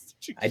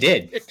hostage exchange. I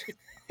did.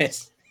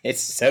 It's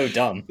so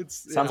dumb.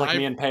 Sounds like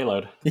me and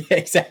Payload. Yeah,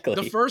 exactly.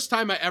 The first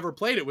time I ever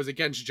played it was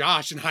against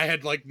Josh, and I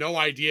had like no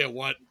idea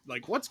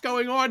what's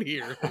going on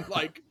here.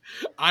 Like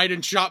I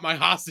didn't shot my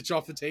hostage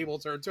off the table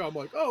turn 2. I'm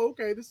like, oh,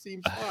 okay, this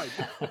seems fine.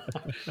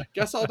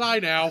 Guess I'll die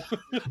now.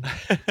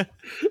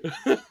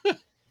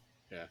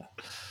 Yeah.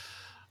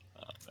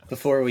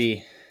 Before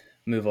we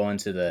move on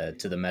to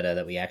the meta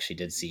that we actually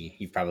did see,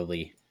 you've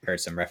probably heard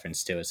some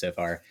reference to it so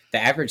far. The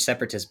average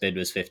Separatist bid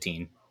was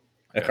 15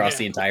 across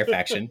the entire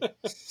faction,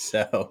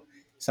 so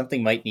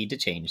something might need to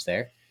change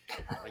there.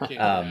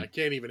 I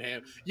can't even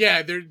handle.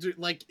 Yeah, they're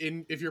like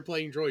if you're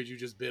playing droids, you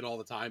just bid all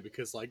the time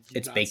because like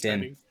it's baked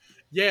in.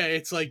 Yeah,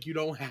 it's like you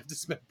don't have to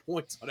spend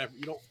points on every.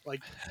 You don't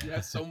like you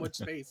have so much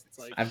space. It's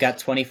like I've got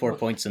 24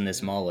 points in this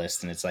small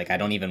list, and it's like I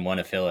don't even want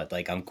to fill it.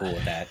 Like I'm cool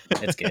with that.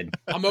 It's good.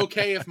 I'm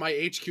okay if my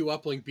HQ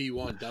uplink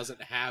B1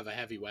 doesn't have a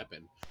heavy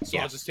weapon, so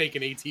I'll just take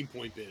an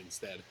 18-point bid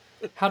instead.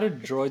 How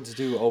did droids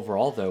do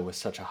overall though with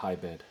such a high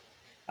bid?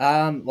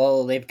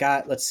 Well, they've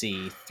got, let's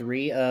see,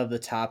 3 of the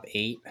top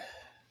 8.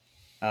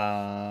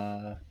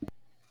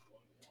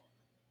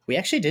 We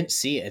actually didn't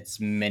see as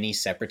many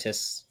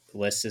Separatist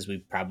lists as we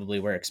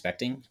probably were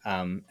expecting.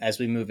 As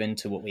we move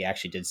into what we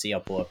actually did see, I'll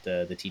pull up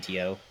the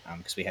TTO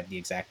because we have the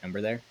exact number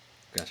there.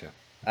 Gotcha.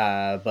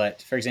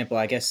 But for example,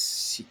 I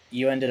guess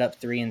you ended up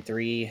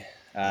 3-3.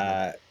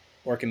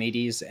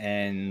 Orchimedes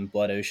and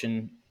Blood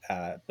Ocean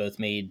both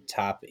made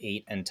top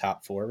 8 and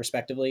top 4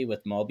 respectively,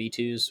 with Maul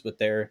B2s with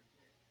their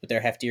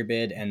heftier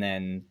bid, and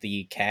then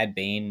the Cad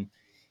Bane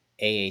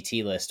AAT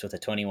list with a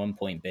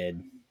 21-point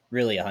bid,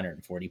 really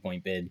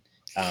 140-point bid,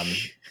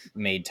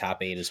 made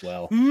top 8 as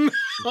well.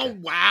 Oh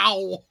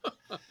wow,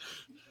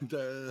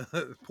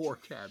 the poor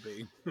Cad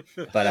Bane.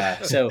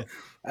 But so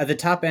at the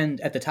top end,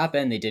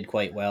 they did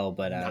quite well.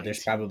 But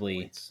there's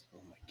probably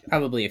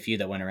a few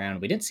that went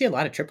around. We didn't see a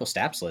lot of triple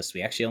Staps lists.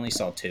 We actually only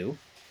saw 2.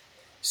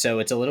 So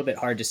it's a little bit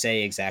hard to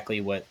say exactly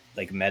what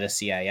like meta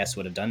CIS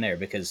would have done there,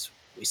 because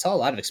we saw a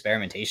lot of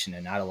experimentation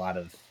and not a lot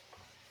of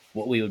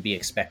what we would be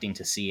expecting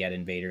to see at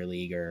Invader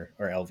League or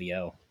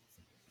LVO.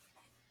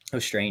 It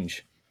was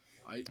strange.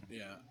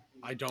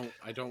 I don't,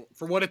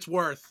 for what it's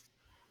worth,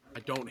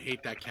 I don't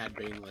hate that Cad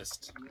Bane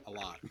list a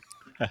lot.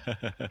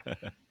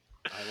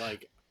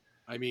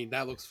 I mean,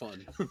 that looks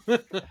fun.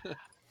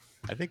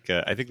 I think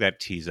that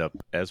tees up,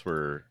 as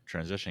we're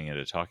transitioning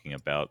into talking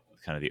about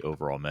kind of the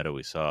overall meta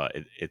we saw.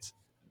 It's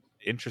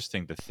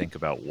interesting to think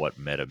about what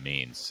meta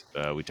means.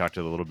 We talked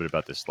a little bit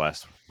about this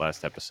last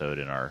episode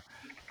in our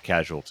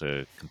casual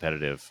to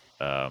competitive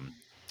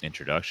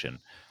introduction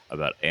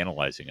about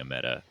analyzing a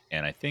meta,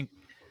 and I think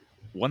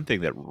one thing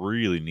that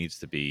really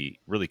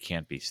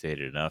can't be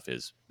stated enough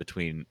is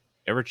between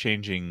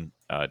ever-changing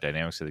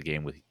dynamics of the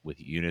game with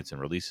units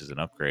and releases and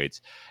upgrades,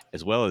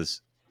 as well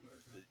as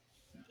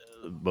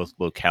both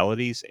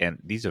localities, and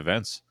these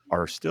events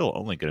are still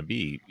only going to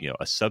be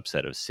a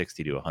subset of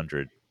 60 to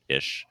 100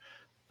 ish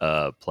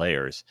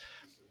players.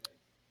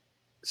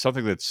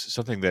 Something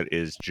that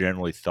is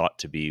generally thought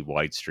to be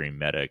widestream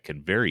meta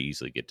can very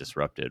easily get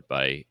disrupted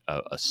by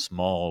a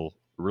small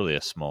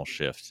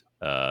shift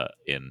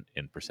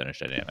in percentage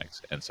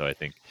dynamics. And so I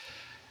think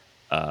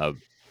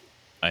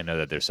I know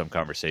that there's some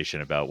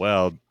conversation about,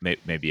 well,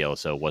 maybe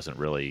LSO wasn't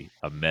really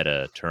a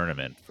meta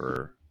tournament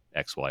for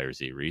X, Y, or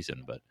Z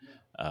reason, but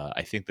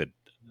I think that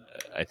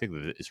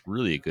it's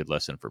really a good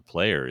lesson for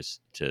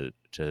players to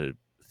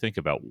think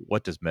about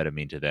what does meta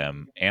mean to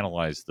them,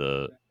 analyze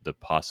the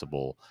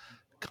possible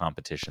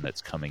competition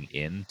that's coming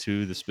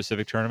into the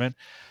specific tournament,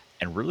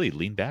 and really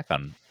lean back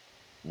on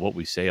what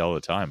we say all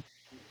the time: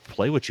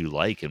 play what you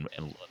like and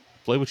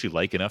play what you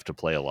like enough to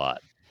play a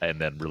lot, and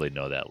then really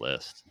know that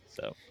list.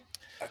 So,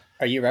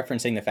 are you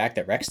referencing the fact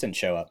that Rex didn't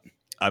show up?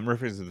 I'm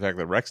referring to the fact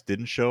that Rex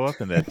didn't show up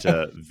and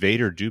that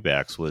Vader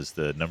Dewbacks was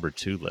the number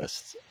 2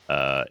 list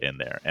in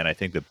there, and I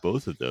think that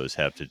both of those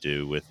have to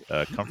do with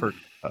comfort.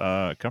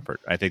 Comfort.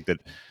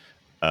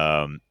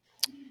 Um,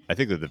 I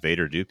think that the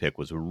Vader Dew pick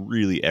was a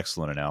really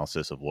excellent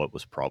analysis of what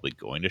was probably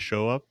going to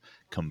show up,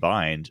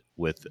 combined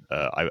with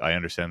I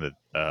understand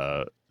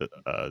that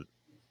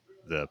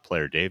the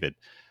player David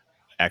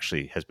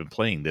actually has been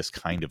playing this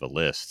kind of a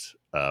list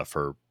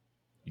for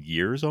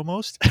years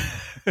almost.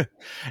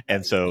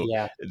 And so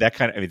Yeah. that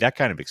kind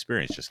of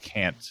experience just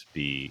can't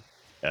be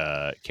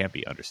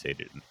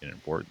understated in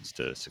importance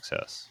to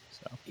success.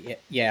 So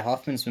Yeah,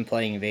 Hoffman's been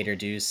playing Vader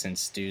Dues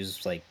since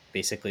Dues like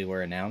basically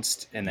were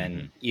announced, and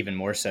then even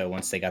more so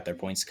once they got their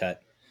points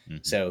cut.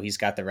 So he's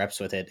got the reps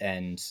with it,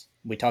 and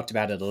we talked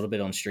about it a little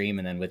bit on stream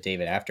and then with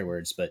David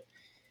afterwards, but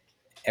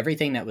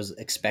everything that was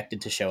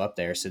expected to show up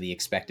there, so the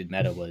expected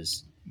meta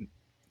was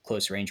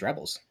close range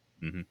rebels,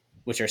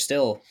 which are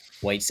still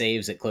white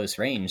saves at close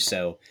range.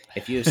 So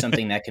if you have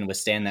something that can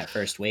withstand that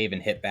first wave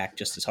and hit back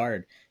just as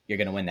hard, you're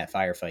going to win that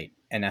firefight.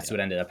 And that's what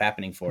ended up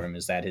happening for him,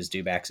 is that his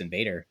Dewbacks and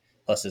Vader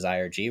plus his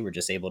IRG were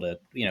just able to,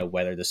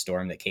 weather the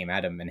storm that came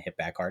at him and hit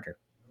back harder.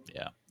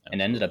 Yeah. Absolutely.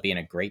 And ended up being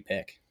a great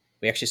pick.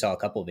 We actually saw a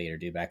couple Vader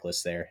Dewback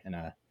lists there. And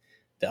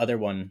the other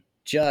one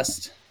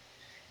just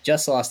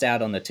lost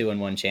out on the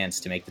 2-1 chance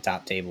to make the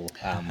top table,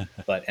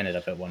 but ended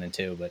up at 1 and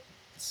 2. But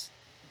it's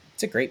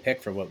a great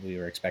pick for what we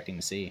were expecting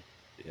to see.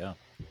 Yeah.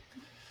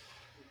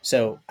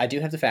 So I do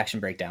have the faction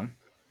breakdown.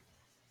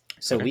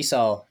 So we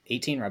saw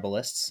 18 Rebel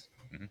lists,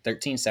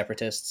 13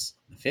 Separatists,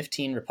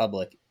 15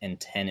 Republic, and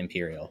 10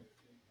 Imperial.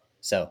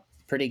 So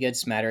pretty good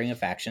smattering of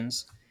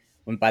factions.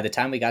 When by the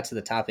time we got to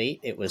the top 8,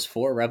 it was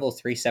 4 Rebel,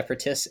 3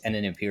 Separatists, and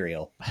an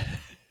Imperial.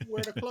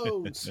 Where to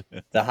close?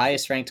 The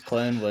highest ranked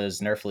clone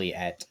was Nerfly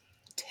at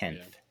 10th.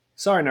 Yeah.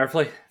 Sorry,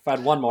 Nerfly. If I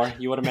had one more,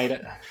 you would have made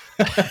it.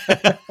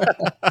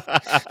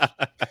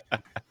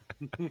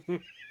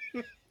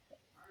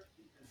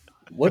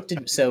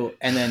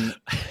 And then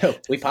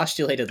we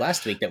postulated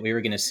last week that we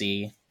were going to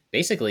see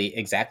basically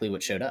exactly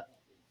what showed up.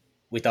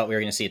 We thought we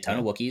were going to see a ton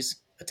of Wookiees,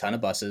 a ton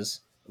of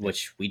buses,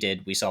 which we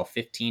did. We saw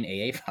 15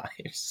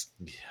 AA5s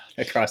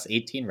across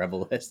 18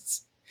 Rebel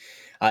lists,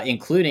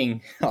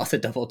 including all the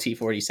double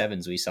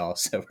T-47s we saw.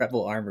 So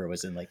Rebel armor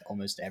was in like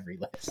almost every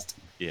list.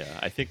 Yeah,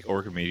 I think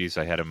Orchimedes,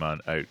 I had him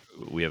on.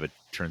 We have a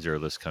Turn Zero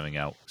list coming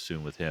out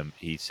soon with him.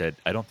 He said,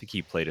 I don't think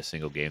he played a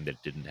single game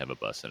that didn't have a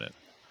bus in it.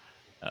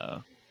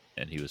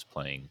 And he was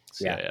playing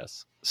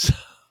CIS.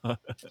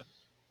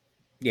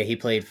 Yeah, he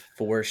played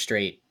 4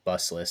 straight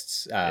bus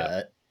lists.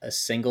 A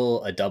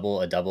single, a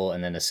double,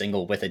 and then a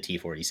single with a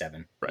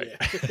T-47. Right.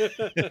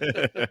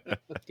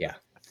 Yeah.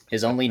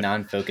 His only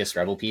non-focused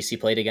Rebel piece he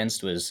played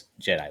against was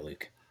Jedi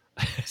Luke.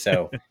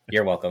 So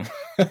you're welcome.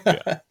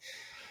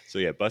 So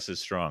yeah, bus is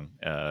strong,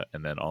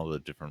 and then all the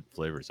different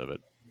flavors of it.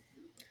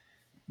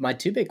 My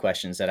 2 big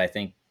questions that I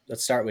think,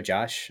 let's start with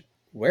Josh.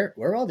 Where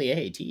are all the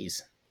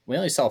AATs? We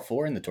only saw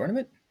 4 in the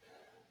tournament,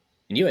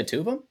 and you had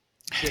 2 of them?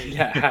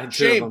 Yeah, I had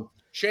 2 of them.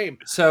 Shame.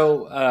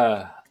 So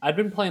I'd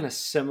been playing a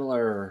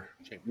similar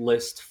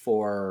list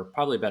for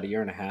probably about a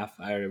year and a half.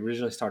 I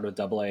originally started with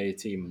double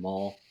AAT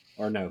Maul,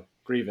 or no,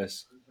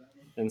 Grievous,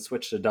 then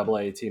switched to double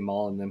AAT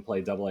Maul, and then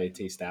played double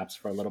AAT Staps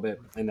for a little bit,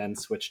 and then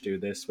switched to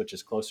this, which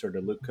is closer to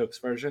Luke Cook's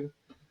version.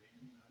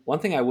 One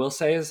thing I will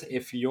say is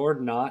if you're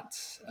not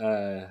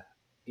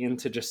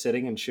into just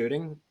sitting and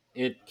shooting,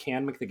 it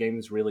can make the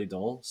games really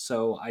dull.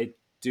 So I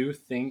do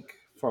think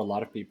for a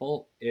lot of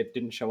people, it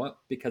didn't show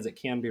up because it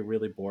can be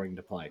really boring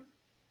to play.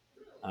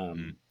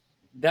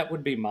 That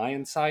would be my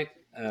insight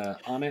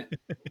on it.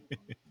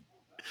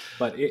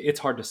 But it's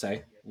hard to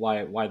say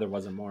why there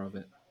wasn't more of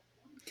it.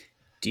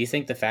 Do you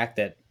think the fact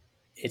that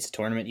it's a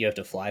tournament you have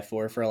to fly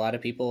for a lot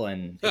of people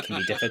and it can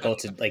be difficult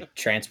to like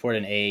transport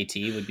an AAT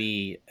would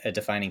be a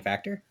defining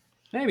factor?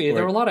 Maybe.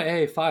 There were a lot of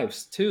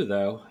AA5s too,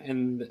 though,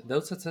 and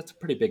that's a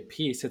pretty big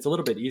piece. It's a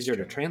little bit easier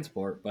to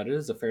transport, but it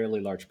is a fairly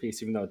large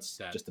piece, even though it's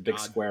just a big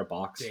square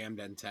box. Damned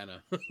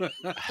antenna.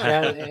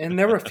 Yeah, and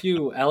there were a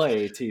few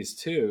LAATs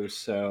too,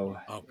 so...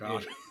 Oh,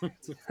 God.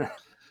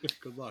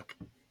 Good luck.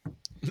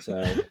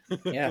 So,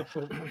 yeah.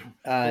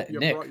 You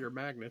Nick, brought your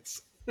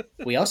magnets.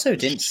 We also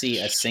didn't see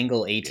a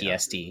single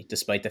ATSD,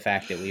 despite the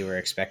fact that we were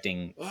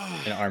expecting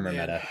an armor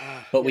meta,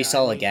 but we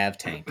saw a Gav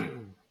tank.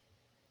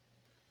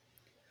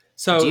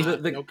 So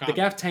the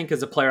Gav tank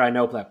is a player I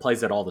know that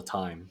plays it all the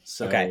time.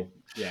 So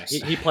yeah,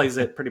 he plays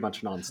it pretty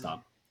much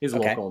nonstop. He's a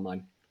local of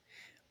mine.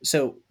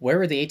 So where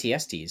were the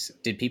ATSDs?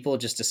 Did people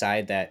just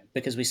decide that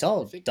because we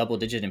saw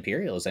double-digit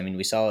Imperials? I mean,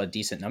 we saw a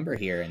decent number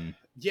here, and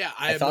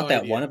I thought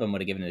that one of them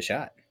would have given it a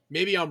shot.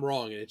 Maybe I'm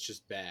wrong, and it's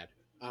just bad.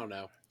 I don't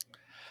know.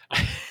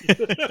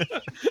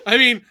 I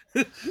mean,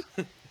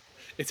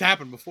 it's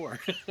happened before.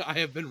 I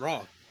have been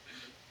wrong.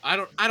 I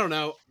don't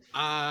know.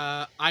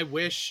 I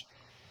wish.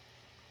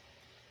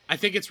 I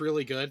think it's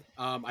really good.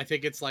 I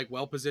think it's like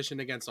well positioned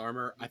against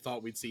armor. I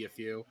thought we'd see a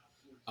few.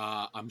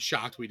 I'm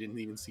shocked we didn't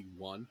even see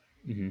one.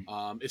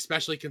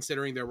 Especially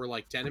considering there were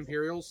like 10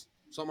 Imperials,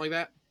 something like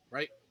that,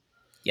 right?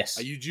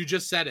 Yes. You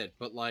just said it,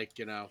 but like,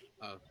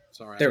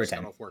 sorry, There I were just got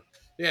 10. off work.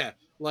 Yeah,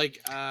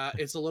 like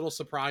it's a little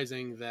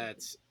surprising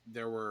that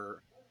there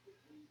were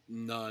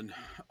none.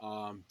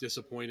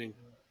 Disappointing.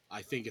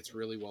 I think it's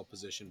really well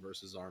positioned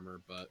versus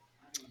armor, but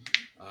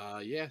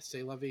yeah,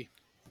 say la vie.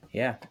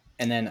 Yeah.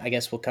 And then I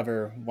guess we'll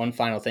cover one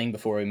final thing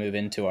before we move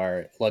into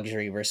our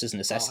luxury versus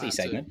necessity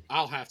segment.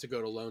 I'll have to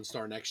go to Lone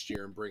Star next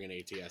year and bring an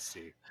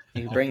ATST.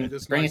 You I'll bring do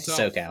this it to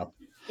myself. SoCal.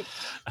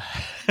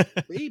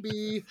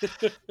 Maybe.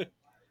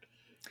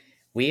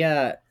 We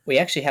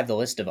actually have the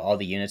list of all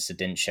the units that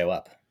didn't show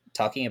up.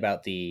 Talking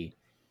about the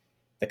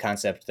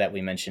concept that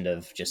we mentioned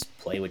of just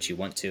play what you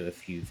want to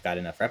if you've got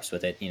enough reps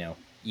with it,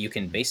 you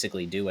can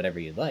basically do whatever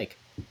you'd like.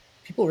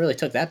 People really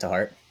took that to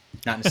heart.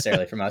 Not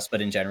necessarily from us,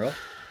 but in general.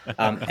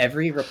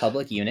 Every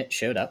Republic unit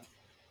showed up.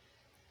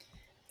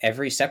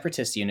 Every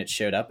Separatist unit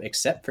showed up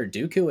except for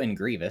Dooku and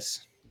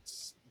Grievous,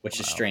 which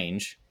is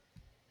strange.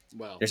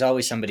 Well, there's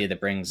always somebody that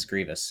brings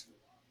Grievous.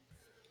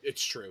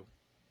 It's true.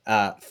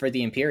 For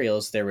the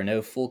Imperials, there were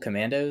no full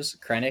commandos,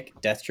 Krennic,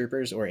 Death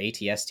Troopers, or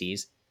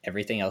ATSTs.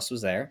 Everything else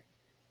was there.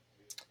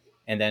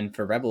 And then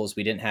for Rebels,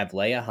 we didn't have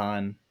Leia,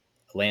 Han,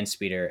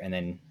 Landspeeder, and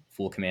then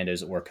full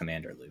commandos or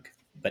Commander Luke.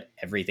 But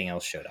everything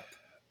else showed up.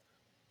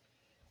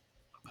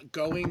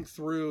 Going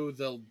through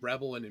the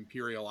Rebel and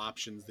Imperial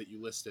options that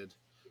you listed,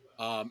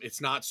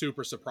 it's not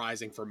super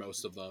surprising for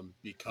most of them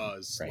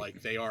because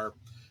like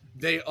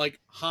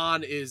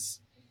Han is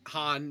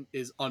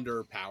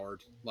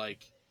underpowered.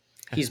 Like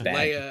he's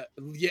bad.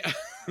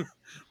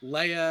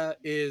 Leia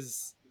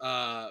is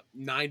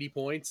 90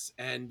 points,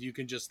 and you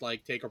can just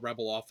like take a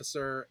Rebel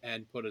officer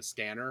and put a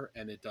scanner,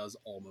 and it does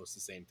almost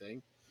the same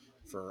thing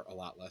for a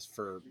lot less,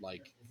 for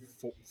like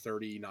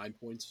 39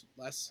 points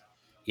less.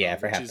 Yeah,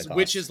 for half the cost.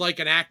 Which is like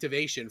an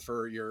activation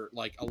for your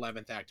like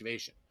 11th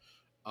activation.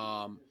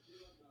 And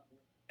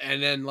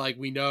then like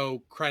we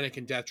know Krennic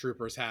and Death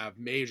Troopers have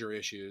major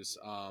issues.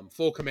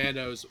 Full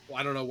commandos,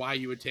 I don't know why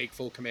you would take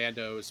full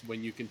commandos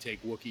when you can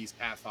take Wookiees,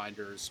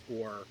 Pathfinders,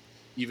 or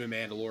even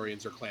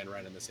Mandalorians or Clan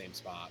Ren in the same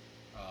spot.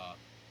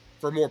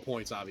 For more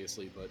points,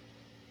 obviously, but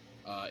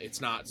it's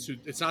not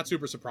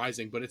super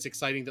surprising, but it's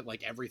exciting that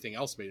like everything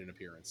else made an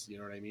appearance. You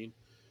know what I mean?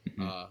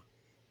 Mm-hmm.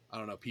 I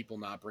don't know. People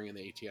not bringing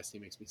the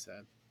ATST makes me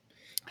sad.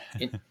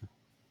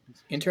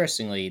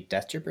 Interestingly,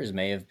 Death Troopers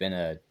may have been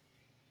a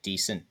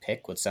decent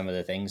pick with some of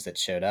the things that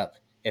showed up.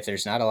 If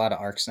there's not a lot of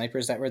arc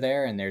snipers that were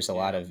there, and there's a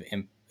lot of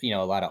a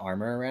lot of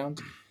armor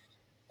around,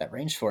 that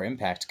range 4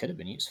 impact could have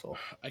been useful.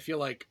 I feel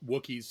like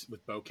Wookiees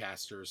with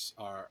bowcasters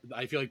are.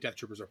 I feel like Death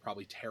Troopers are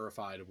probably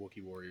terrified of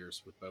Wookiee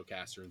warriors with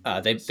bowcasters.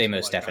 They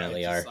most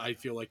definitely are. I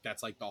feel like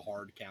that's like the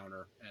hard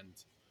counter, and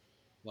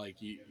like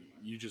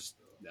you just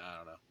I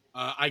don't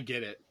know. I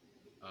get it.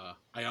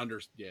 I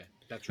understand.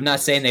 Yeah, I'm not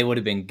saying they would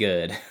have been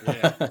good.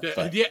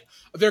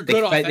 They're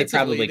good offensively. They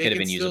probably could have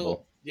been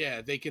usable.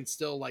 Yeah, they can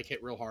still like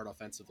hit real hard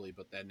offensively,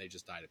 but then they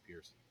just died at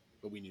Pierce.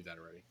 But we knew that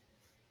already.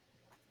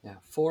 Yeah,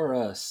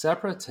 for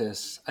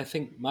Separatists, I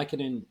think Mike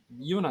and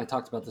you and I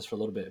talked about this for a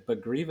little bit,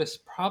 but Grievous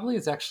probably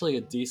is actually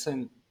a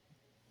decent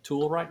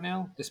tool right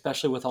now,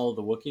 especially with all of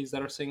the Wookiees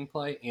that are seeing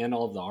play and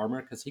all of the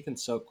armor, because he can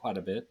soak quite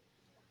a bit.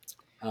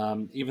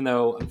 Even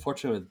though,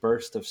 unfortunately, with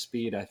Burst of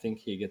Speed, I think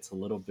he gets a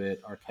little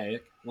bit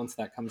archaic once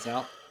that comes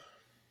out.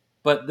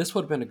 But this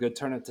would have been a good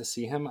turnip to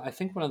see him. I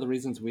think one of the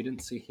reasons we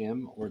didn't see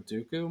him or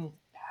Dooku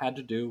had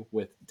to do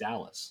with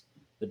Dallas,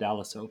 the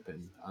Dallas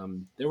Open.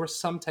 There were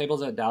some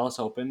tables at Dallas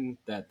Open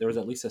that there was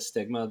at least a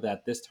stigma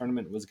that this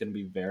tournament was going to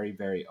be very,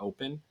 very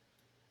open,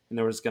 and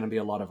there was going to be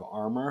a lot of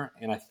armor.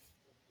 And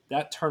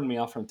that turned me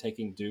off from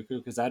taking Dooku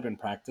because I'd been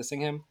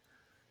practicing him.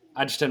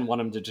 I just didn't want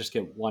him to just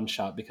get one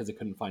shot because he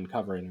couldn't find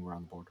cover anywhere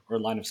on the board or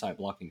line of sight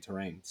blocking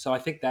terrain. So I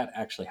think that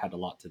actually had a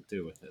lot to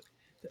do with it.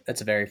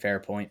 That's a very fair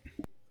point.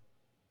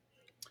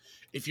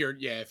 If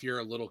you're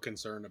a little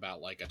concerned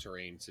about like a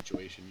terrain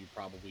situation, you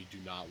probably do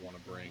not want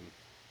to bring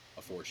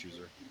a Force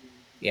user.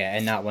 Yeah,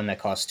 and not one that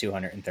costs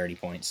 230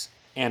 points.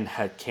 And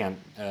can't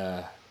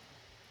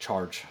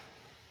charge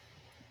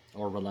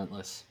or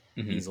relentless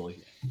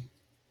easily.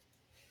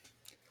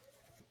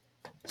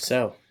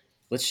 So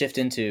let's shift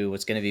into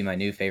what's going to be my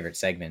new favorite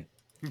segment.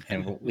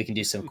 And we can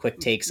do some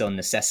quick takes on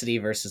necessity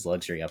versus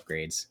luxury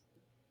upgrades.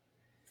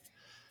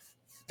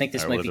 I think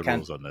this might be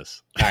kind of on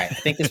this. All right, I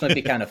think this might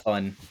be kind of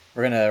fun.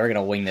 We're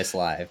gonna wing this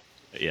live.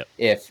 Yep.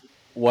 If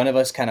one of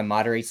us kind of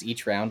moderates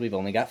each round, we've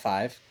only got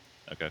 5.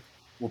 Okay.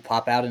 We'll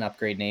pop out an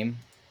upgrade name,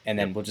 and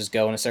then we'll just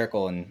go in a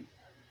circle, and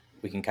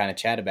we can kind of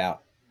chat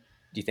about,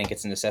 do you think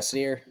it's a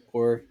necessity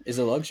or is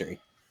it a luxury?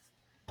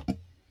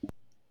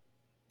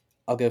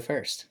 I'll go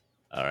first.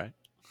 All right.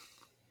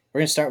 We're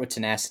going to start with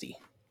tenacity.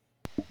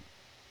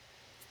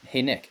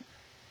 Hey, Nick.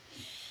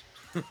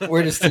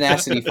 Where does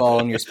tenacity fall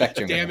on your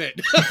spectrum? Damn it.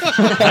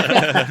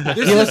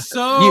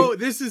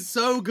 This is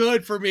so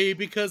good for me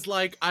because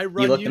like I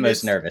run You look units, the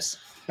most nervous.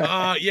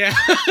 Yeah.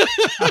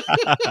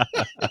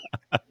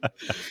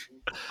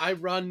 I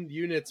run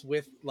units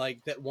with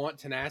like that want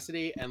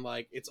tenacity, and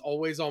like it's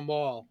always on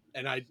Maul,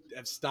 and I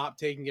have stopped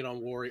taking it on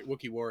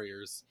Wookiee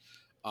warriors.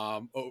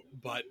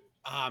 But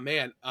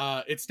man,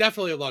 it's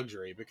definitely a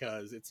luxury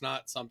because it's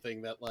not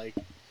something that like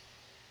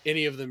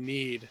any of them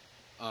need.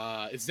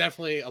 It's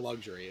definitely a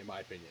luxury in my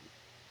opinion.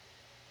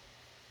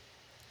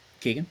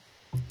 Keegan?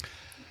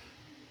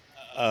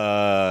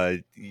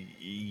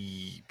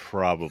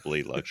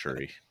 Probably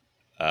luxury.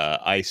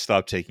 I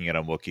stopped taking it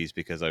on Wookiees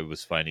because I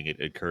was finding it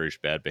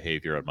encouraged bad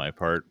behavior on my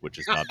part, which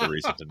is not the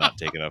reason to not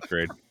take an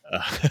upgrade.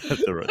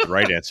 The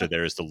right answer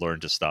there is to learn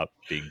to stop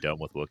being dumb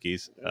with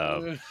Wookiees.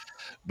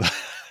 But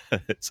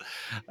it's,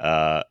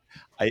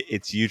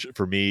 it's usually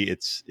for me.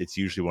 It's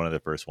usually one of the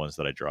first ones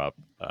that I drop.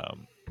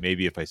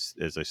 Maybe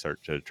as I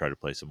start to try to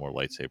play some more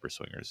lightsaber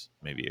swingers,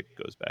 maybe it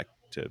goes back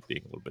to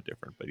being a little bit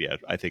different. But yeah,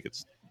 I think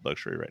it's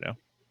luxury right now.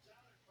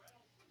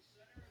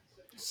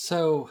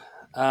 So,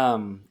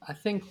 I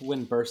think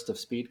when Burst of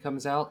Speed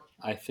comes out,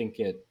 I think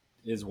it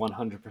is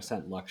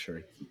 100%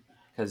 luxury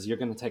because you're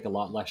going to take a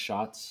lot less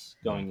shots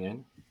going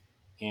in.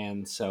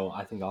 And so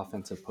I think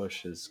offensive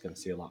push is going to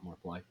see a lot more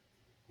play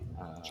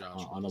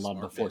on a lot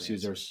of the Force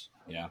users.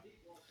 Yeah.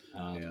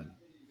 Yeah.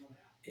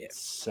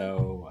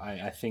 So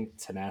I think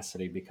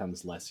tenacity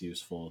becomes less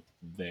useful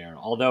there.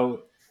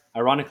 Although,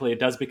 ironically, it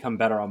does become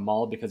better on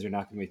Maul because you're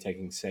not going to be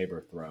taking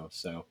saber throw.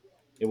 So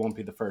it won't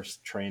be the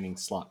first training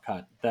slot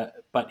cut.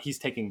 But he's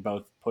taking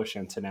both push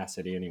and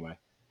tenacity anyway.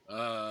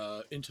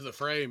 Into the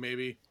fray,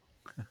 maybe.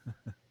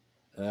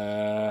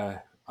 I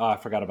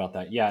forgot about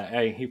that.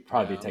 Yeah, he'd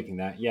probably be taking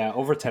that. Yeah,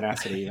 over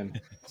tenacity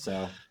even.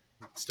 So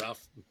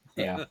stuff.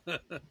 Yeah.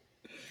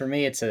 For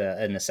me, it's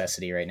a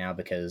necessity right now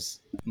because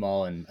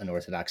Maul and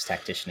Unorthodox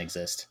Tactician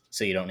exist,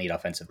 so you don't need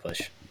offensive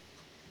push.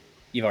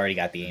 You've already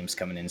got the aims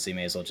coming in, so you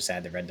may as well just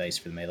add the red dice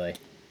for the melee.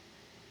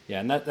 Yeah,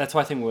 and that's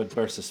why I think with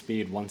Burst of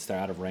Speed, once they're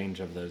out of range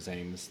of those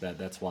aims,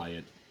 that's why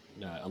it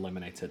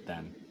eliminates it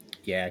then.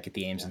 Yeah, get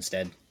the aims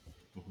instead.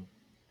 Mm-hmm.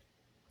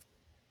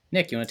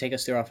 Nick, you want to take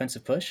us through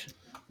offensive push?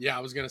 Yeah,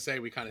 I was going to say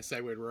we kind of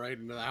segued right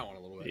into that one a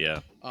little bit. Yeah.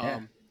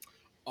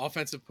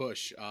 Offensive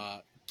push,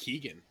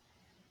 Keegan.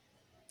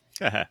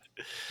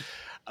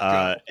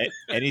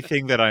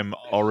 Anything that I'm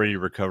already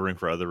recovering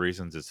for other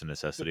reasons, it's a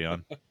necessity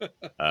on.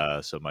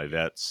 So my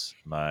vets,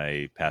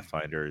 my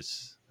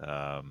Pathfinders,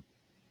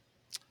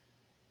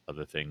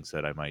 other things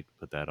that I might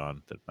put that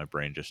on that my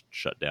brain just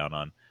shut down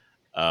on.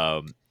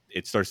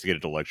 It starts to get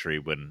into luxury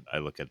when I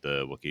look at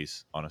the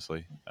Wookiees.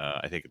 Honestly,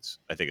 I think it's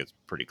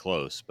pretty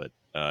close, but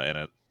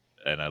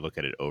and I look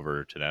at it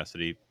over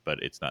tenacity,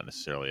 but it's not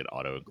necessarily an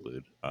auto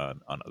include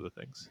on other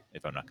things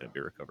if I'm not going to be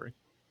recovering.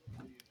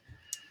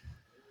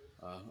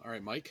 All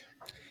right, Mike.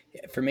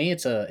 For me,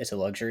 it's a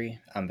luxury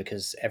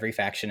because every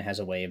faction has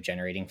a way of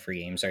generating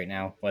free aims right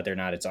now, whether or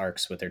not it's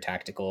Arcs with their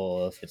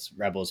tactical, if it's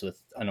Rebels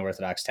with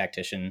Unorthodox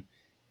Tactician,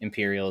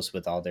 Imperials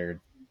with all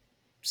their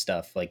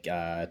stuff like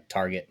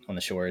Target on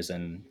the shores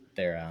and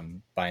their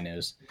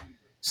binos.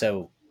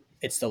 So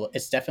it's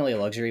definitely a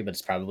luxury, but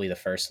it's probably the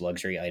first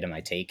luxury item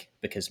I take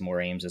because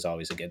more aims is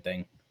always a good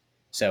thing.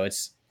 So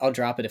I'll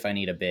drop it if I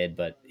need a bid,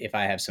 but if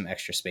I have some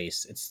extra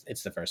space,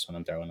 it's the first one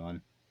I'm throwing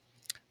on.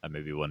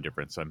 Maybe one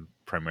difference. I'm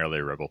primarily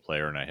a Rebel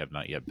player, and I have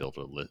not yet built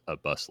a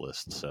bus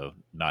list, so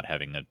not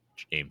having a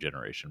aim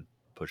generation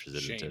pushes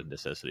it into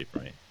necessity for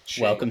me.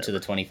 Welcome to the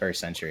 21st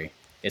century.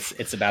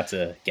 It's about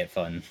to get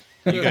fun.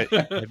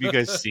 Have you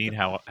guys seen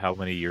how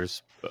many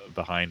years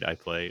behind I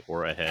play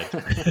or ahead?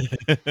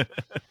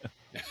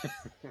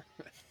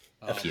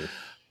 A few.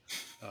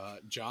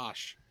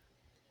 Josh.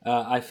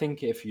 I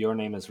think if your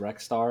name is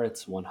Rexstar,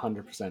 it's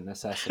 100%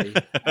 necessity.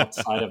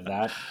 Outside of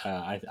that,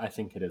 I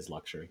think it is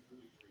luxury.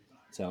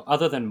 So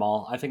other than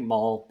Maul, I think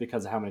Maul,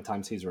 because of how many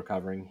times he's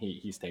recovering,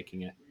 he's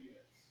taking it.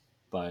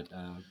 But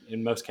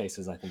in most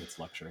cases, I think it's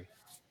luxury.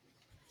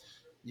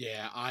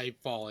 Yeah, I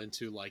fall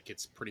into like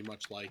it's pretty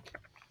much like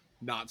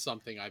not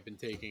something I've been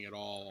taking at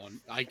all.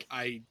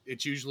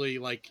 It's usually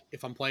like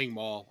if I'm playing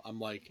Maul, I'm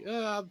like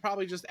I'll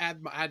probably just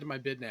add to my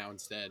bid now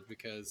instead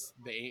because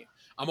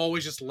I'm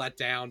always just let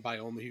down by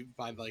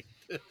like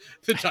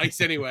the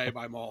dice anyway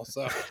by Maul.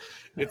 So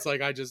it's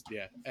like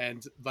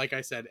and like I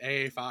said,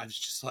 AA5 is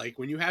just like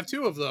when you have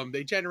two of them,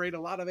 they generate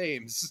a lot of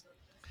aims.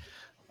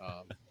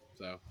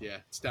 So yeah,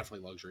 it's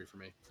definitely luxury for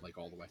me, like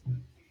all the way.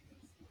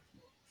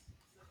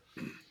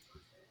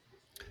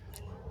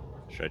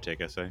 Should I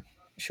take SA?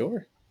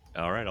 Sure.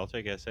 All right, I'll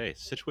take SA.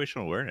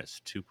 Situational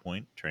awareness,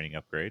 2-point training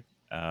upgrade.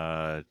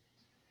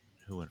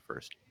 Who went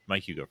first?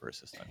 Mike, you go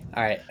first this time.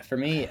 All right. For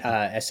me,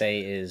 SA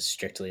is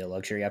strictly a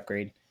luxury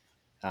upgrade.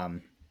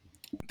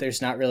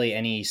 There's not really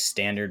any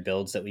standard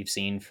builds that we've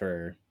seen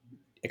for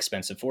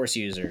expensive Force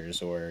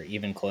users or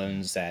even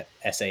clones that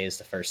SA is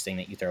the first thing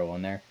that you throw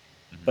on there.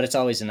 Mm-hmm. But it's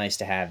always nice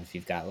to have if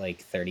you've got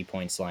like 30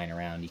 points lying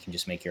around. You can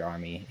just make your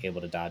army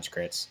able to dodge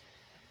crits.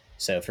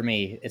 So for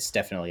me, it's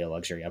definitely a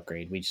luxury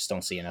upgrade. We just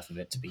don't see enough of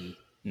it to be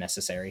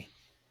necessary.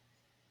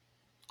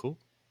 Cool.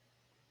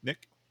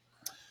 Nick?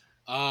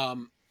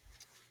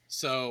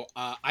 So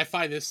I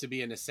find this to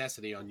be a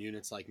necessity on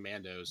units like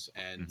Mandos,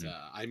 and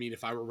I mean,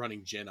 if I were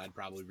running Jyn, I'd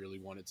probably really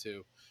want it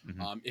to.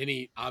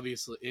 Any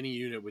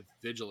unit with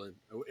Vigilant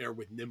or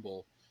with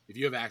Nimble if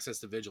you have access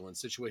to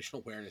vigilance,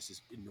 situational awareness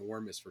is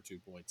enormous for 2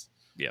 points.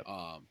 Yeah.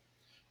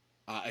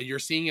 You're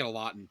seeing it a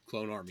lot in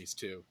clone armies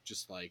too,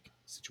 just like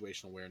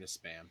situational awareness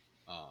spam.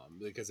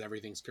 Because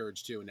everything's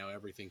courage 2, and now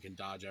everything can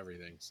dodge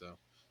everything. So,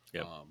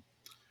 Yep.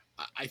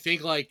 I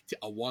think like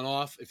a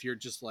one-off, if you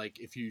just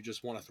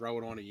want to throw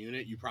it on a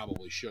unit, you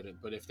probably shouldn't.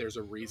 But if there's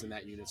a reason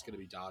that unit's going to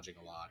be dodging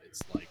a lot,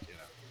 it's like,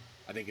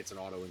 I think it's an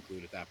auto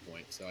include at that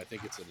point. So I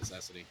think it's a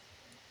necessity.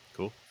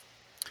 Cool.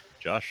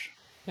 Josh?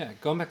 Yeah,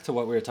 going back to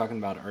what we were talking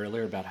about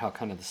earlier about how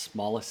kind of the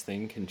smallest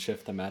thing can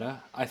shift the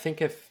meta, I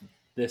think if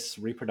this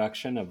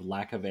reproduction of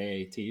lack of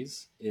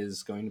AATs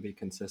is going to be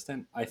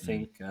consistent, I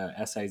think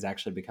SA is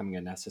actually becoming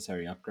a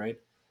necessary upgrade.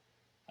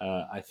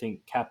 I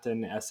think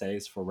Captain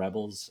SAs for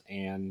Rebels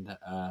and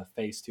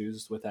Phase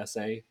 2s with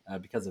SA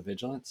because of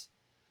Vigilance,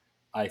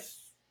 I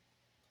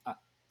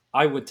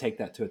would take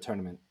that to a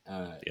tournament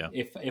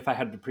if I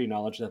had the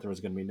pre-knowledge that there was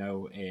going to be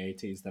no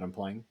AATs that I'm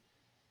playing,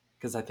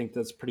 because I think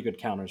that's pretty good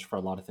counters for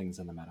a lot of things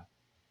in the meta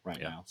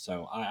now.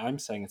 So I'm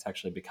saying it's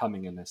actually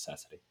becoming a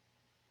necessity.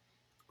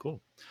 Cool.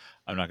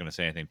 I'm not going to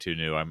say anything too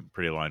new. I'm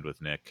pretty aligned with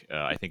Nick.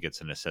 I think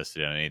it's a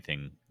necessity on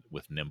anything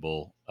with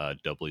Nimble,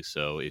 doubly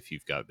so if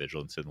you've got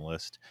Vigilance in the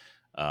list.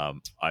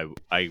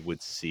 I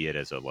would see it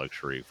as a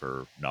luxury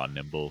for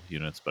non-Nimble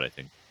units, but I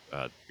think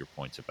your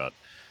points about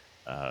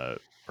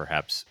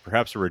perhaps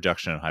a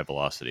reduction in high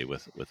velocity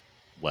with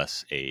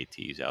less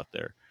AATs out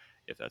there,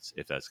 if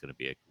that's going to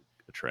be a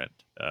trend,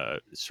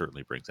 it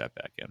certainly brings that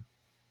back in.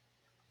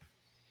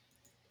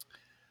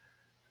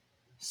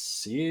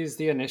 Seize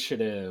the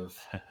initiative.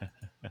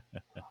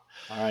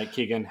 All right,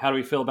 Keegan, how do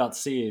we feel about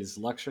Seize?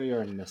 Luxury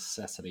or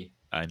necessity?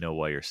 I know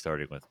why you're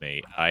starting with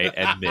me. I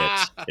admit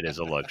it is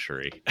a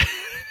luxury.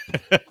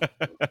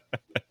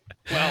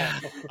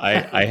 Well,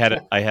 I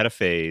had a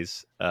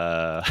phase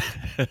where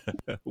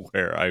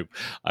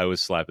I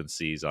was slapping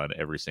C's on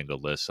every single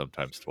list,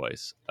 sometimes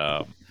twice.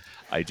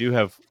 I do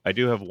have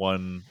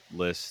one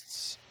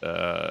list.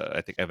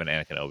 I think I have an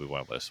Anakin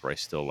Obi-Wan list where I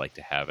still like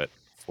to have it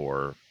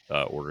for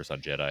orders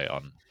on Jedi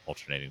on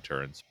alternating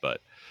turns,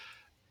 but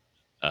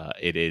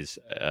it is.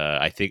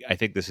 I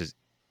think this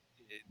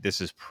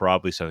is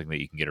probably something that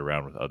you can get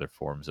around with other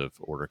forms of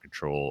order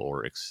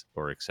control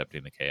or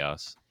accepting the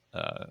chaos.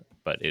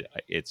 But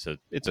it's a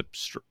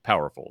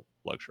powerful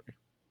luxury.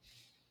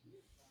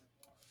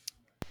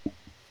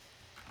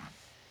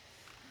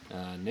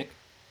 Nick?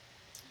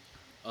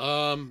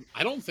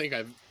 I don't think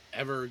I've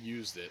ever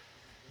used it.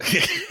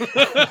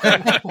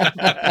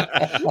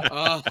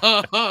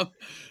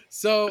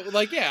 So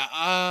like,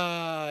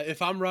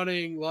 if I'm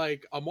running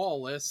like a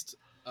Maul list,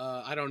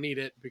 I don't need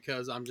it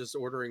because I'm just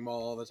ordering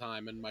Maul all the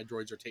time and my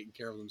droids are taking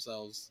care of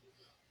themselves.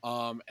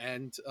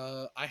 And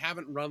I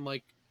haven't run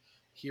like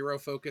hero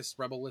focused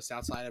rebel lists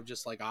outside of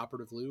just like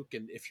Operative Luke,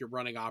 and if you're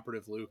running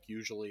Operative Luke,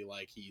 usually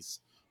like he's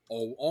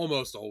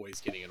almost always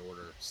getting an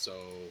order. So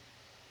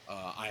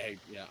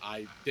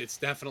it's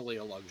definitely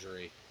a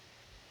luxury.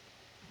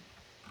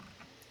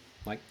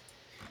 Mike?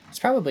 It's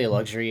probably a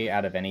luxury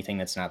out of anything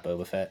that's not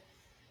Boba Fett.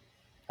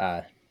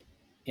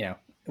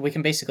 We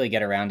can basically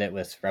get around it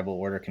with Rebel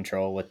order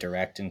control with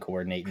direct and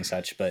coordinate and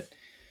such, but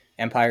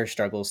Empire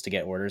struggles to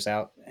get orders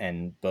out,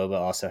 and Boba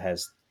also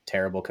has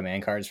terrible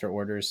command cards for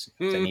orders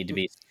that need to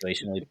be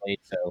situationally played.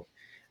 So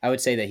I would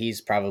say that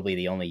he's probably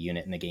the only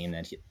unit in the game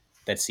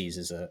that sees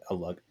as a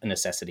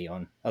necessity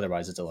on.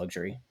 Otherwise, it's a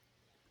luxury.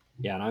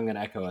 Yeah, and I'm going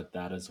to echo at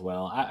that as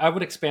well. I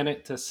would expand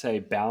it to say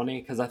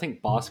Bounty, because I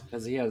think Boss,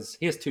 because he has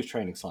 2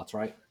 training slots,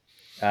 right?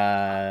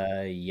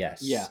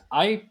 Yes. Yeah,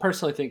 I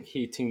personally think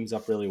he teams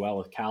up really well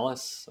with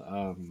Callus.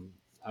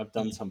 I've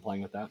done some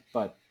playing with that,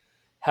 but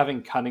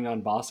having Cunning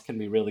on Boss can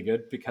be really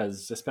good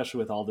because, especially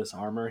with all this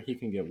armor, he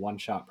can get one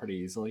shot pretty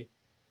easily.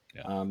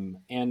 Yeah.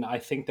 And I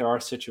think there are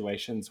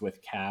situations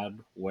with CAD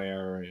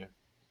where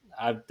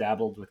I've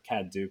dabbled with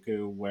CAD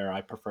Dooku where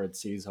I preferred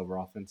C's over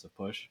offensive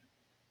push.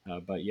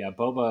 But yeah,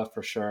 Boba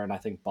for sure, and I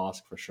think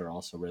Bosk for sure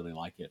also really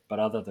like it. But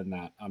other than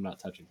that, I'm not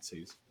touching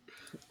C's.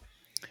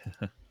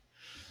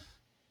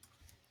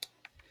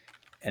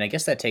 And I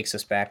guess that takes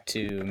us back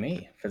to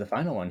me for the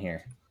final one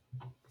here.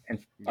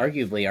 And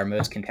arguably our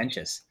most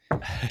contentious.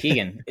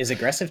 Keegan, is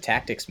aggressive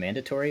tactics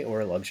mandatory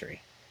or a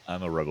luxury?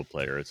 I'm a Rebel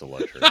player. It's a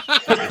luxury.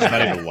 It's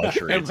not even a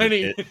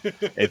luxury.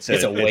 It's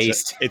a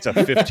waste. It's a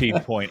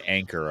 15-point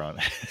anchor on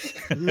it.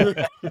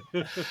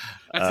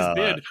 That's his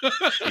bid.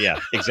 Yeah,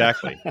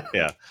 exactly.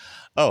 Yeah.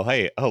 Oh,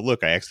 hey. Oh,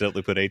 look, I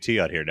accidentally put AT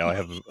on here. Now I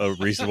have a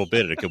reasonable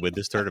bid and I can win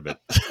this tournament.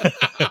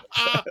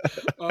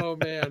 Oh,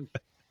 man.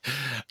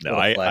 No,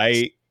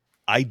 I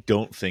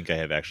don't think I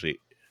have actually,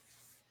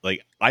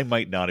 like, I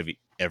might not have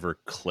ever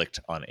clicked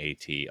on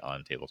AT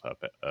on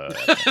tabletop.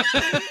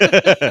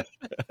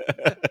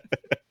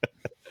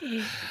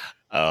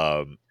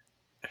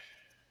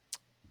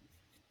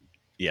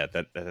 Yeah,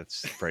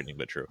 that's frightening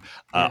but true.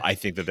 I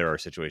think that there are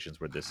situations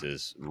where this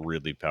is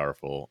really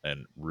powerful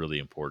and really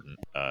important.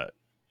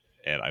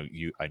 And I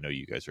know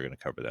you guys are going to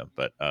cover them,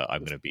 but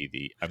I'm going to be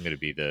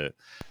the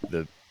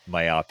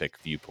myopic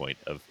viewpoint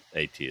of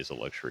AT as a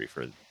luxury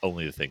for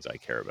only the things I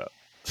care about.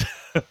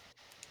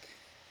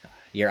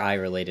 Your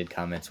eye-related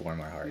comments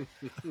warm our heart.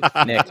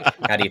 Nick,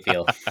 how do you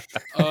feel?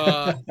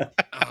 Oh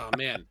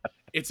man,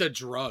 it's a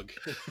drug.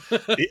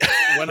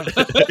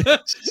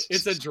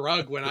 It's a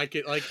drug when I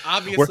can, like,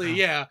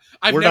 obviously, I've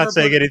we're never not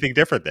saying anything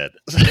different then.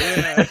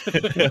 Yeah.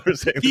 We're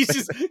saying he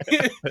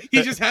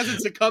just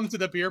hasn't succumbed to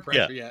the peer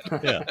pressure yet.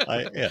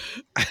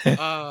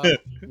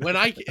 When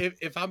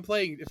if I'm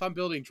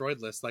building droid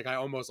lists, like, I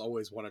almost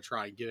always want to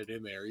try and get it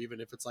in there, even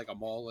if it's like a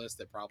mall list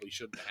that probably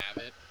shouldn't have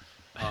it.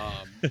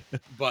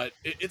 But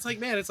it's like,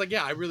 man, it's like,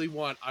 I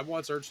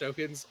want surge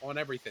tokens on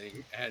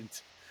everything, and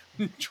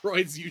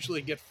droids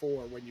usually get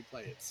 4 when you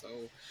play it, so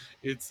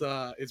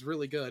it's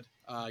really good.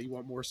 You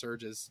want more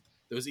surges.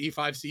 Those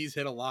E5Cs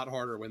hit a lot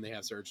harder when they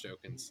have surge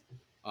tokens,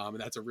 and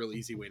that's a real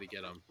easy way to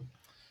get them.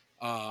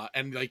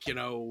 And, like,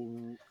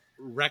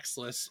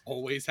 Rexless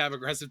always have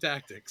aggressive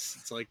tactics.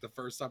 It's like the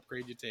first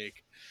upgrade you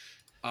take.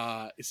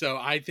 So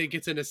I think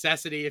it's a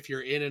necessity if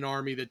you're in an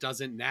army that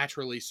doesn't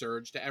naturally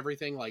surge to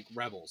everything, like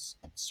Rebels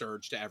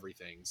surge to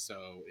everything.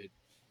 So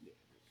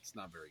it's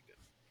not very good.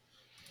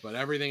 But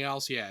everything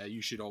else,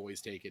 you should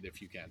always take it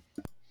if you can.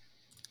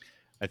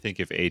 I think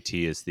if AT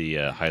is the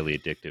highly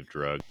addictive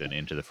drug, then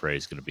Into the Fray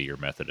is going to be your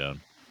methadone.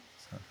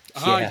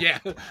 So. Yeah.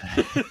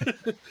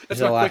 That's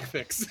my quick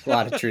fix. A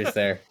lot of truth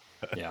there.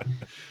 Yeah.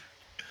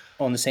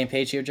 On the same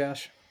page here,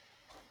 Josh?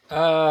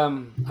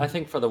 I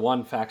think for the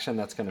one faction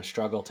that's going to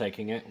struggle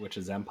taking it, which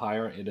is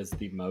Empire, it is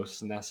the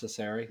most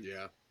necessary.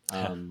 Yeah.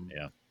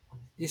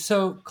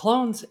 So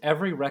clones,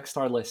 every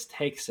Rexstar list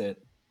takes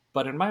it,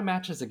 but in my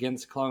matches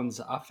against clones,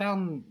 I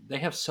found they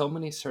have so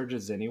many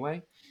surges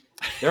anyway.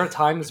 There are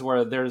times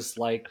where there's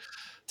like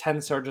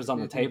 10 surges on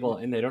the table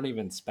and they don't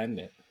even spend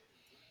it.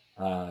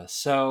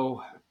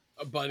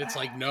 But it's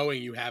like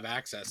knowing you have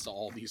access to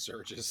all these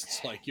surges.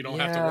 It's like you don't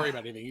have to worry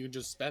about anything. You can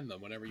just spend them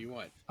whenever you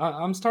want.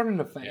 I'm starting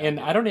to, and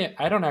I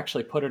don't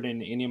actually put it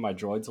in any of my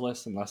droids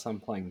lists unless I'm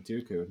playing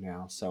Dooku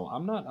now. So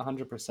I'm not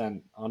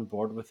 100% on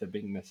board with it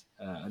being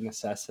a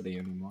necessity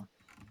anymore,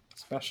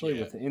 especially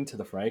with Into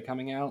the Fray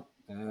coming out.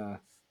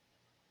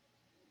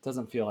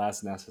 Doesn't feel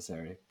as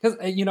necessary because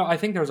I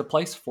think there's a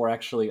place for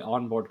actually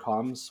onboard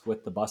comms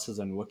with the buses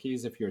and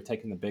Wookiees if you're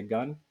taking the big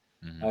gun.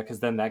 Because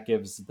then that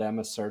gives them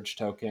a surge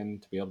token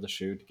to be able to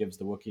shoot, gives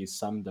the Wookiees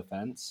some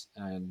defense,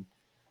 and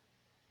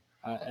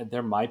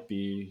there might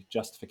be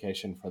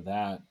justification for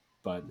that,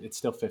 but it's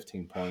still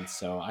 15 points,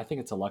 so I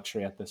think it's a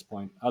luxury at this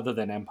point. Other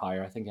than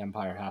Empire, I think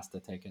Empire has to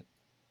take it.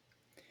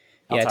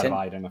 Outside of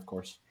Iden, of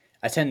course.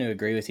 I tend to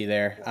agree with you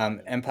there.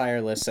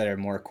 Empire lists that are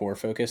more core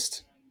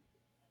focused,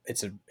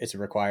 it's a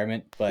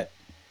requirement, but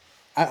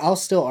I'll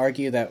still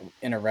argue that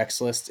in a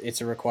Rex list,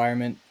 it's a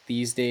requirement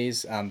these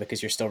days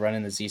because you're still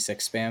running the Z6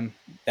 spam.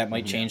 That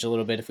might change a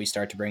little bit if we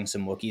start to bring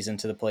some Wookiees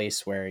into the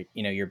place where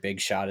your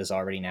big shot is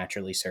already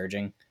naturally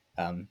surging.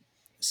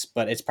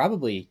 But it's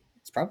probably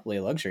a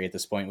luxury at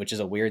this point, which is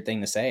a weird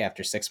thing to say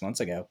after 6 months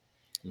ago,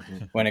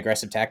 when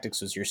aggressive tactics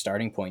was your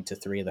starting point to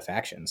 3 of the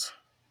factions.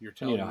 You're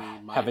telling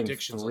me my having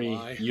addiction's 3 a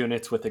lie.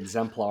 units with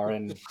Exemplar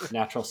and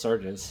natural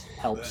surges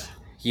helps.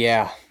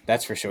 Yeah,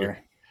 that's for sure.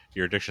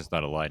 Your addiction's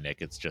not a lie,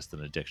 Nick. It's just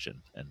an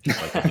addiction, and just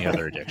like any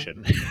other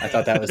addiction. I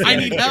thought that was. I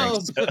need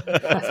help.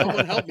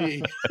 Someone help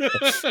me.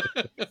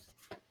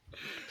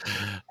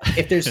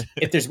 If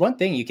there's one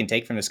thing you can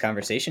take from this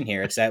conversation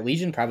here, it's that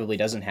Legion probably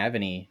doesn't have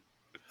any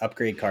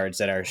upgrade cards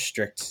that are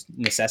strict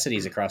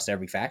necessities across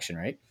every faction,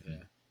 right? Yeah.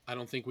 I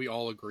don't think we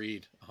all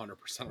agreed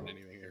 100% on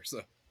anything here.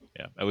 So.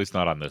 Yeah, at least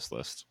not on this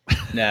list.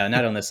 No,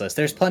 not on this list.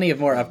 There's plenty of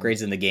more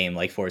upgrades in the game,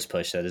 like Force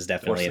Push, that is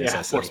definitely a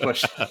necessity. Force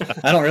Push.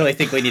 I don't really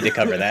think we need to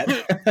cover that.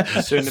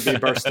 Soon to be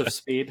Burst of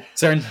Speed.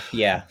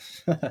 Yeah.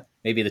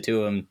 Maybe the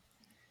two of them.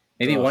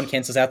 Maybe one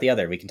cancels out the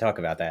other. We can talk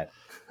about that.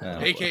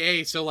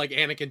 AKA, so like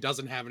Anakin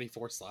doesn't have any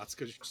Force slots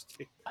because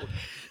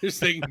you're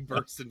saying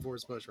Burst and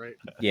Force Push, right?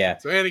 Yeah.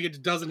 So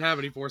Anakin doesn't have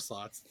any Force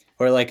slots.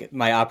 Or like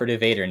my Operative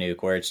Vader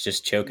nuke, where it's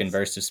just choke and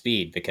Burst of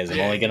Speed because I'm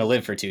only going to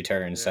live for 2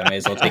 turns, so I may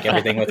as well take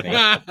everything with me.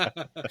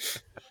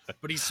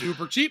 But he's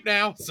super cheap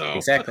now, so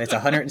exactly. It's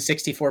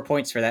 164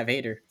 points for that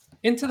Vader.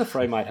 Into the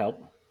Fray might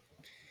help.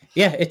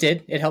 Yeah, it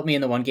did. It helped me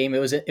in the one game. It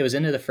was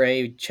Into the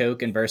Fray,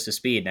 choke, and Burst of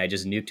Speed, and I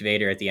just nuked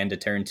Vader at the end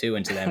of turn 2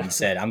 into them and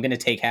said, I'm going to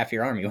take half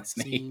your army with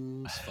me.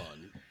 Seems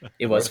fun.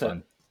 It was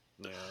fun.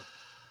 Yeah.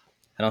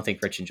 I don't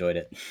think Rich enjoyed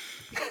it.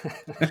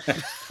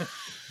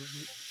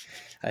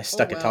 I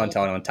stuck a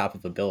Tauntaun on top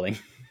of a building.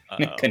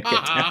 Couldn't get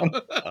down.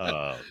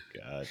 Oh,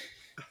 God.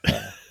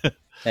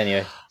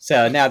 Anyway,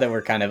 so now that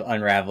we're kind of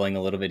unraveling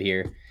a little bit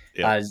here,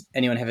 does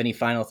anyone have any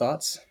final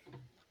thoughts?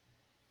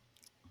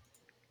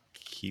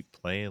 Keep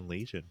playing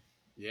Legion.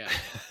 Yeah.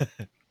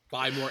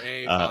 Buy more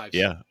A5s.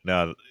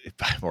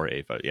 Buy more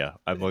A5. Yeah.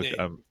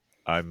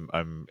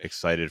 I'm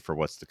excited for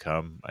what's to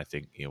come. I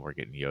think we're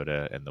getting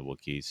Yoda and the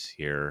Wookiees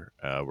here.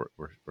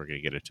 We're going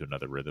to get into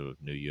another rhythm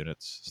of new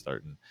units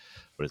starting.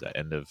 What is that?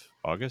 End of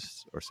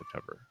August or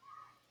September?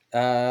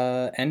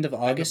 End of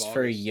August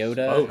for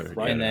Yoda, Both,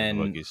 right? And then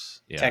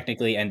Wookiees,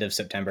 technically end of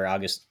September,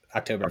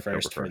 October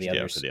 1st for the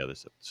others. For the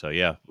others. So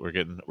yeah, we're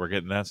getting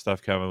that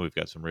stuff coming. We've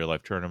got some real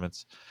life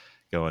tournaments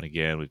going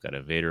again. We've got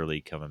Invader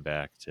League coming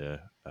back to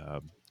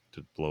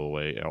blow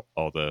away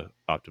all the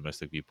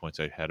optimistic viewpoints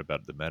I had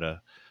about the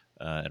meta.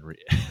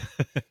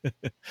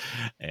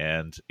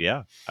 And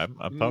yeah, I'm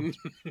pumped.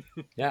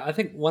 Yeah, I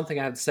think one thing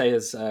I have to say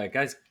is,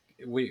 guys,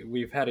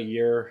 we've had a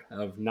year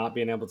of not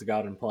being able to go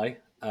out and play.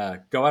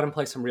 Go out and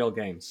play some real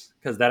games,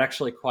 because that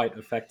actually quite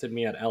affected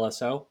me at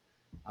LSO.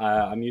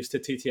 I'm used to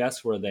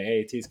TTS where the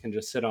AATs can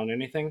just sit on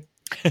anything.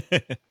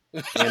 And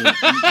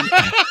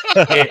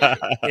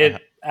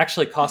it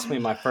actually cost me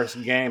my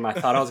first game. I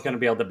thought I was going to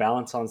be able to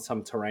balance on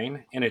some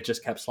terrain, and it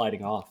just kept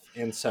sliding off.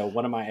 And so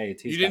one of my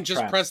AATs You didn't just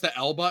trapped. press the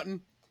L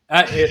button?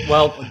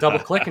 Well, double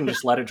click and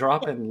just let it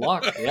drop and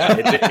lock. Yeah,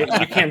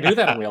 you can't do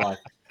that in real life.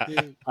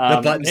 The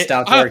button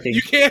stopped working.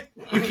 You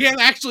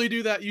can't actually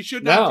do that. You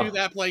should not do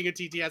that playing a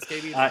TTS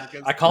game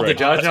either. I called the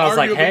judge and I was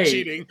like, "Hey,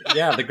 cheating.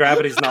 Yeah, the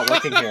gravity's not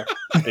working here."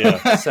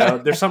 Yeah. So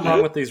there's something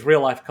wrong with these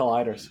real life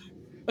colliders.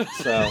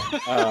 So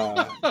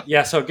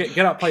so get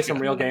out, play some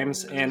real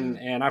games,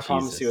 and I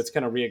promise you, it's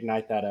going to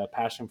reignite that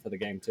passion for the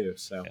game too.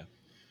 So.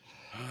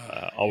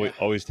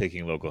 Always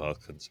taking local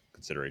health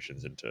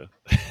considerations into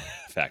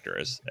factor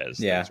as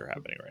things are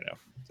happening right now.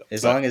 So,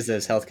 as long as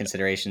those health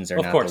considerations are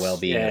not the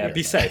well-being. Yeah,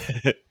 be safe.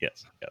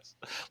 Yes.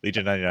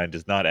 Legion 99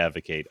 does not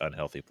advocate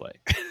unhealthy play.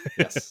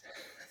 Yes.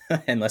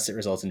 Unless it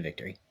results in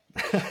victory.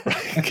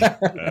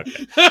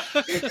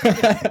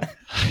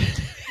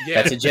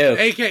 Yeah. That's a joke.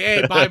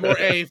 AKA buy more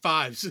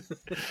AA5s.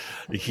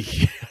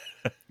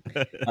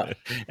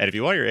 And if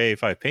you want your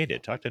AA5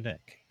 painted, talk to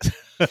Nick.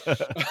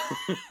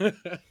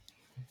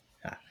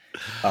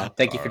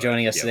 Thank you for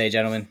joining us today,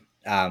 gentlemen.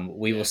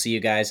 We will see you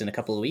guys in a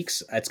couple of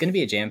weeks. It's going to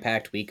be a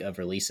jam-packed week of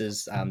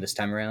releases this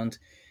time around.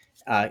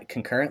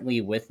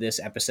 Concurrently with this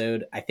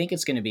episode, I think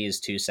it's going to be as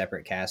 2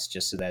 separate casts,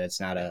 just so that it's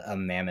not a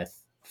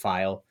mammoth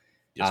file.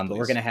 Yes, but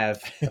we're going to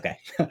have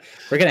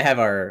we're going to have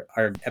our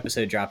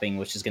episode dropping,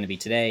 which is going to be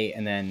today,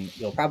 and then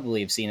you'll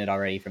probably have seen it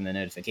already from the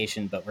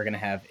notification, but we're going to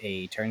have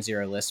a Turn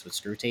Zero list with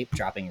Screw Tape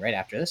dropping right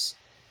after this.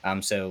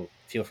 So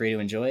feel free to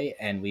enjoy,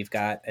 and we've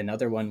got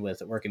another one with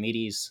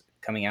Orchimedes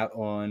coming out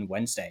on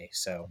Wednesday.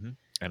 So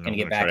and going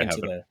to get back into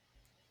the.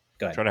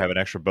 Go ahead. Try to have an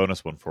extra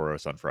bonus one for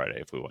us on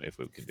Friday if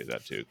we can do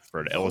that too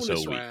for an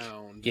LSO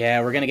week.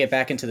 Yeah, we're going to get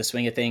back into the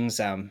swing of things.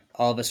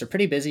 All of us are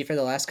pretty busy for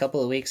the last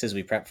couple of weeks as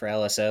we prep for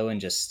LSO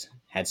and just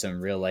had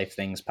some real life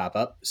things pop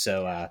up.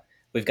 So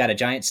we've got a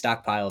giant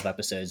stockpile of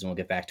episodes, and we'll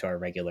get back to our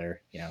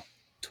regular,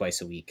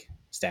 twice a week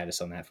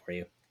status on that for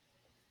you.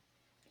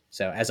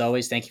 So as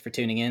always, thank you for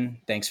tuning in.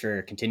 Thanks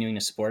for continuing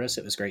to support us.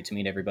 It was great to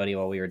meet everybody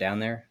while we were down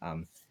there.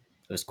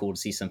 It was cool to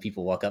see some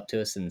people walk up to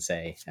us and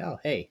say, "Oh,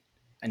 hey,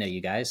 I know you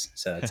guys."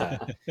 So it's,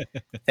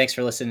 thanks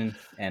for listening,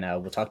 and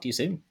we'll talk to you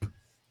soon.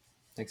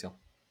 Thanks, y'all.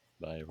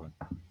 Bye, everyone.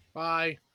 Bye.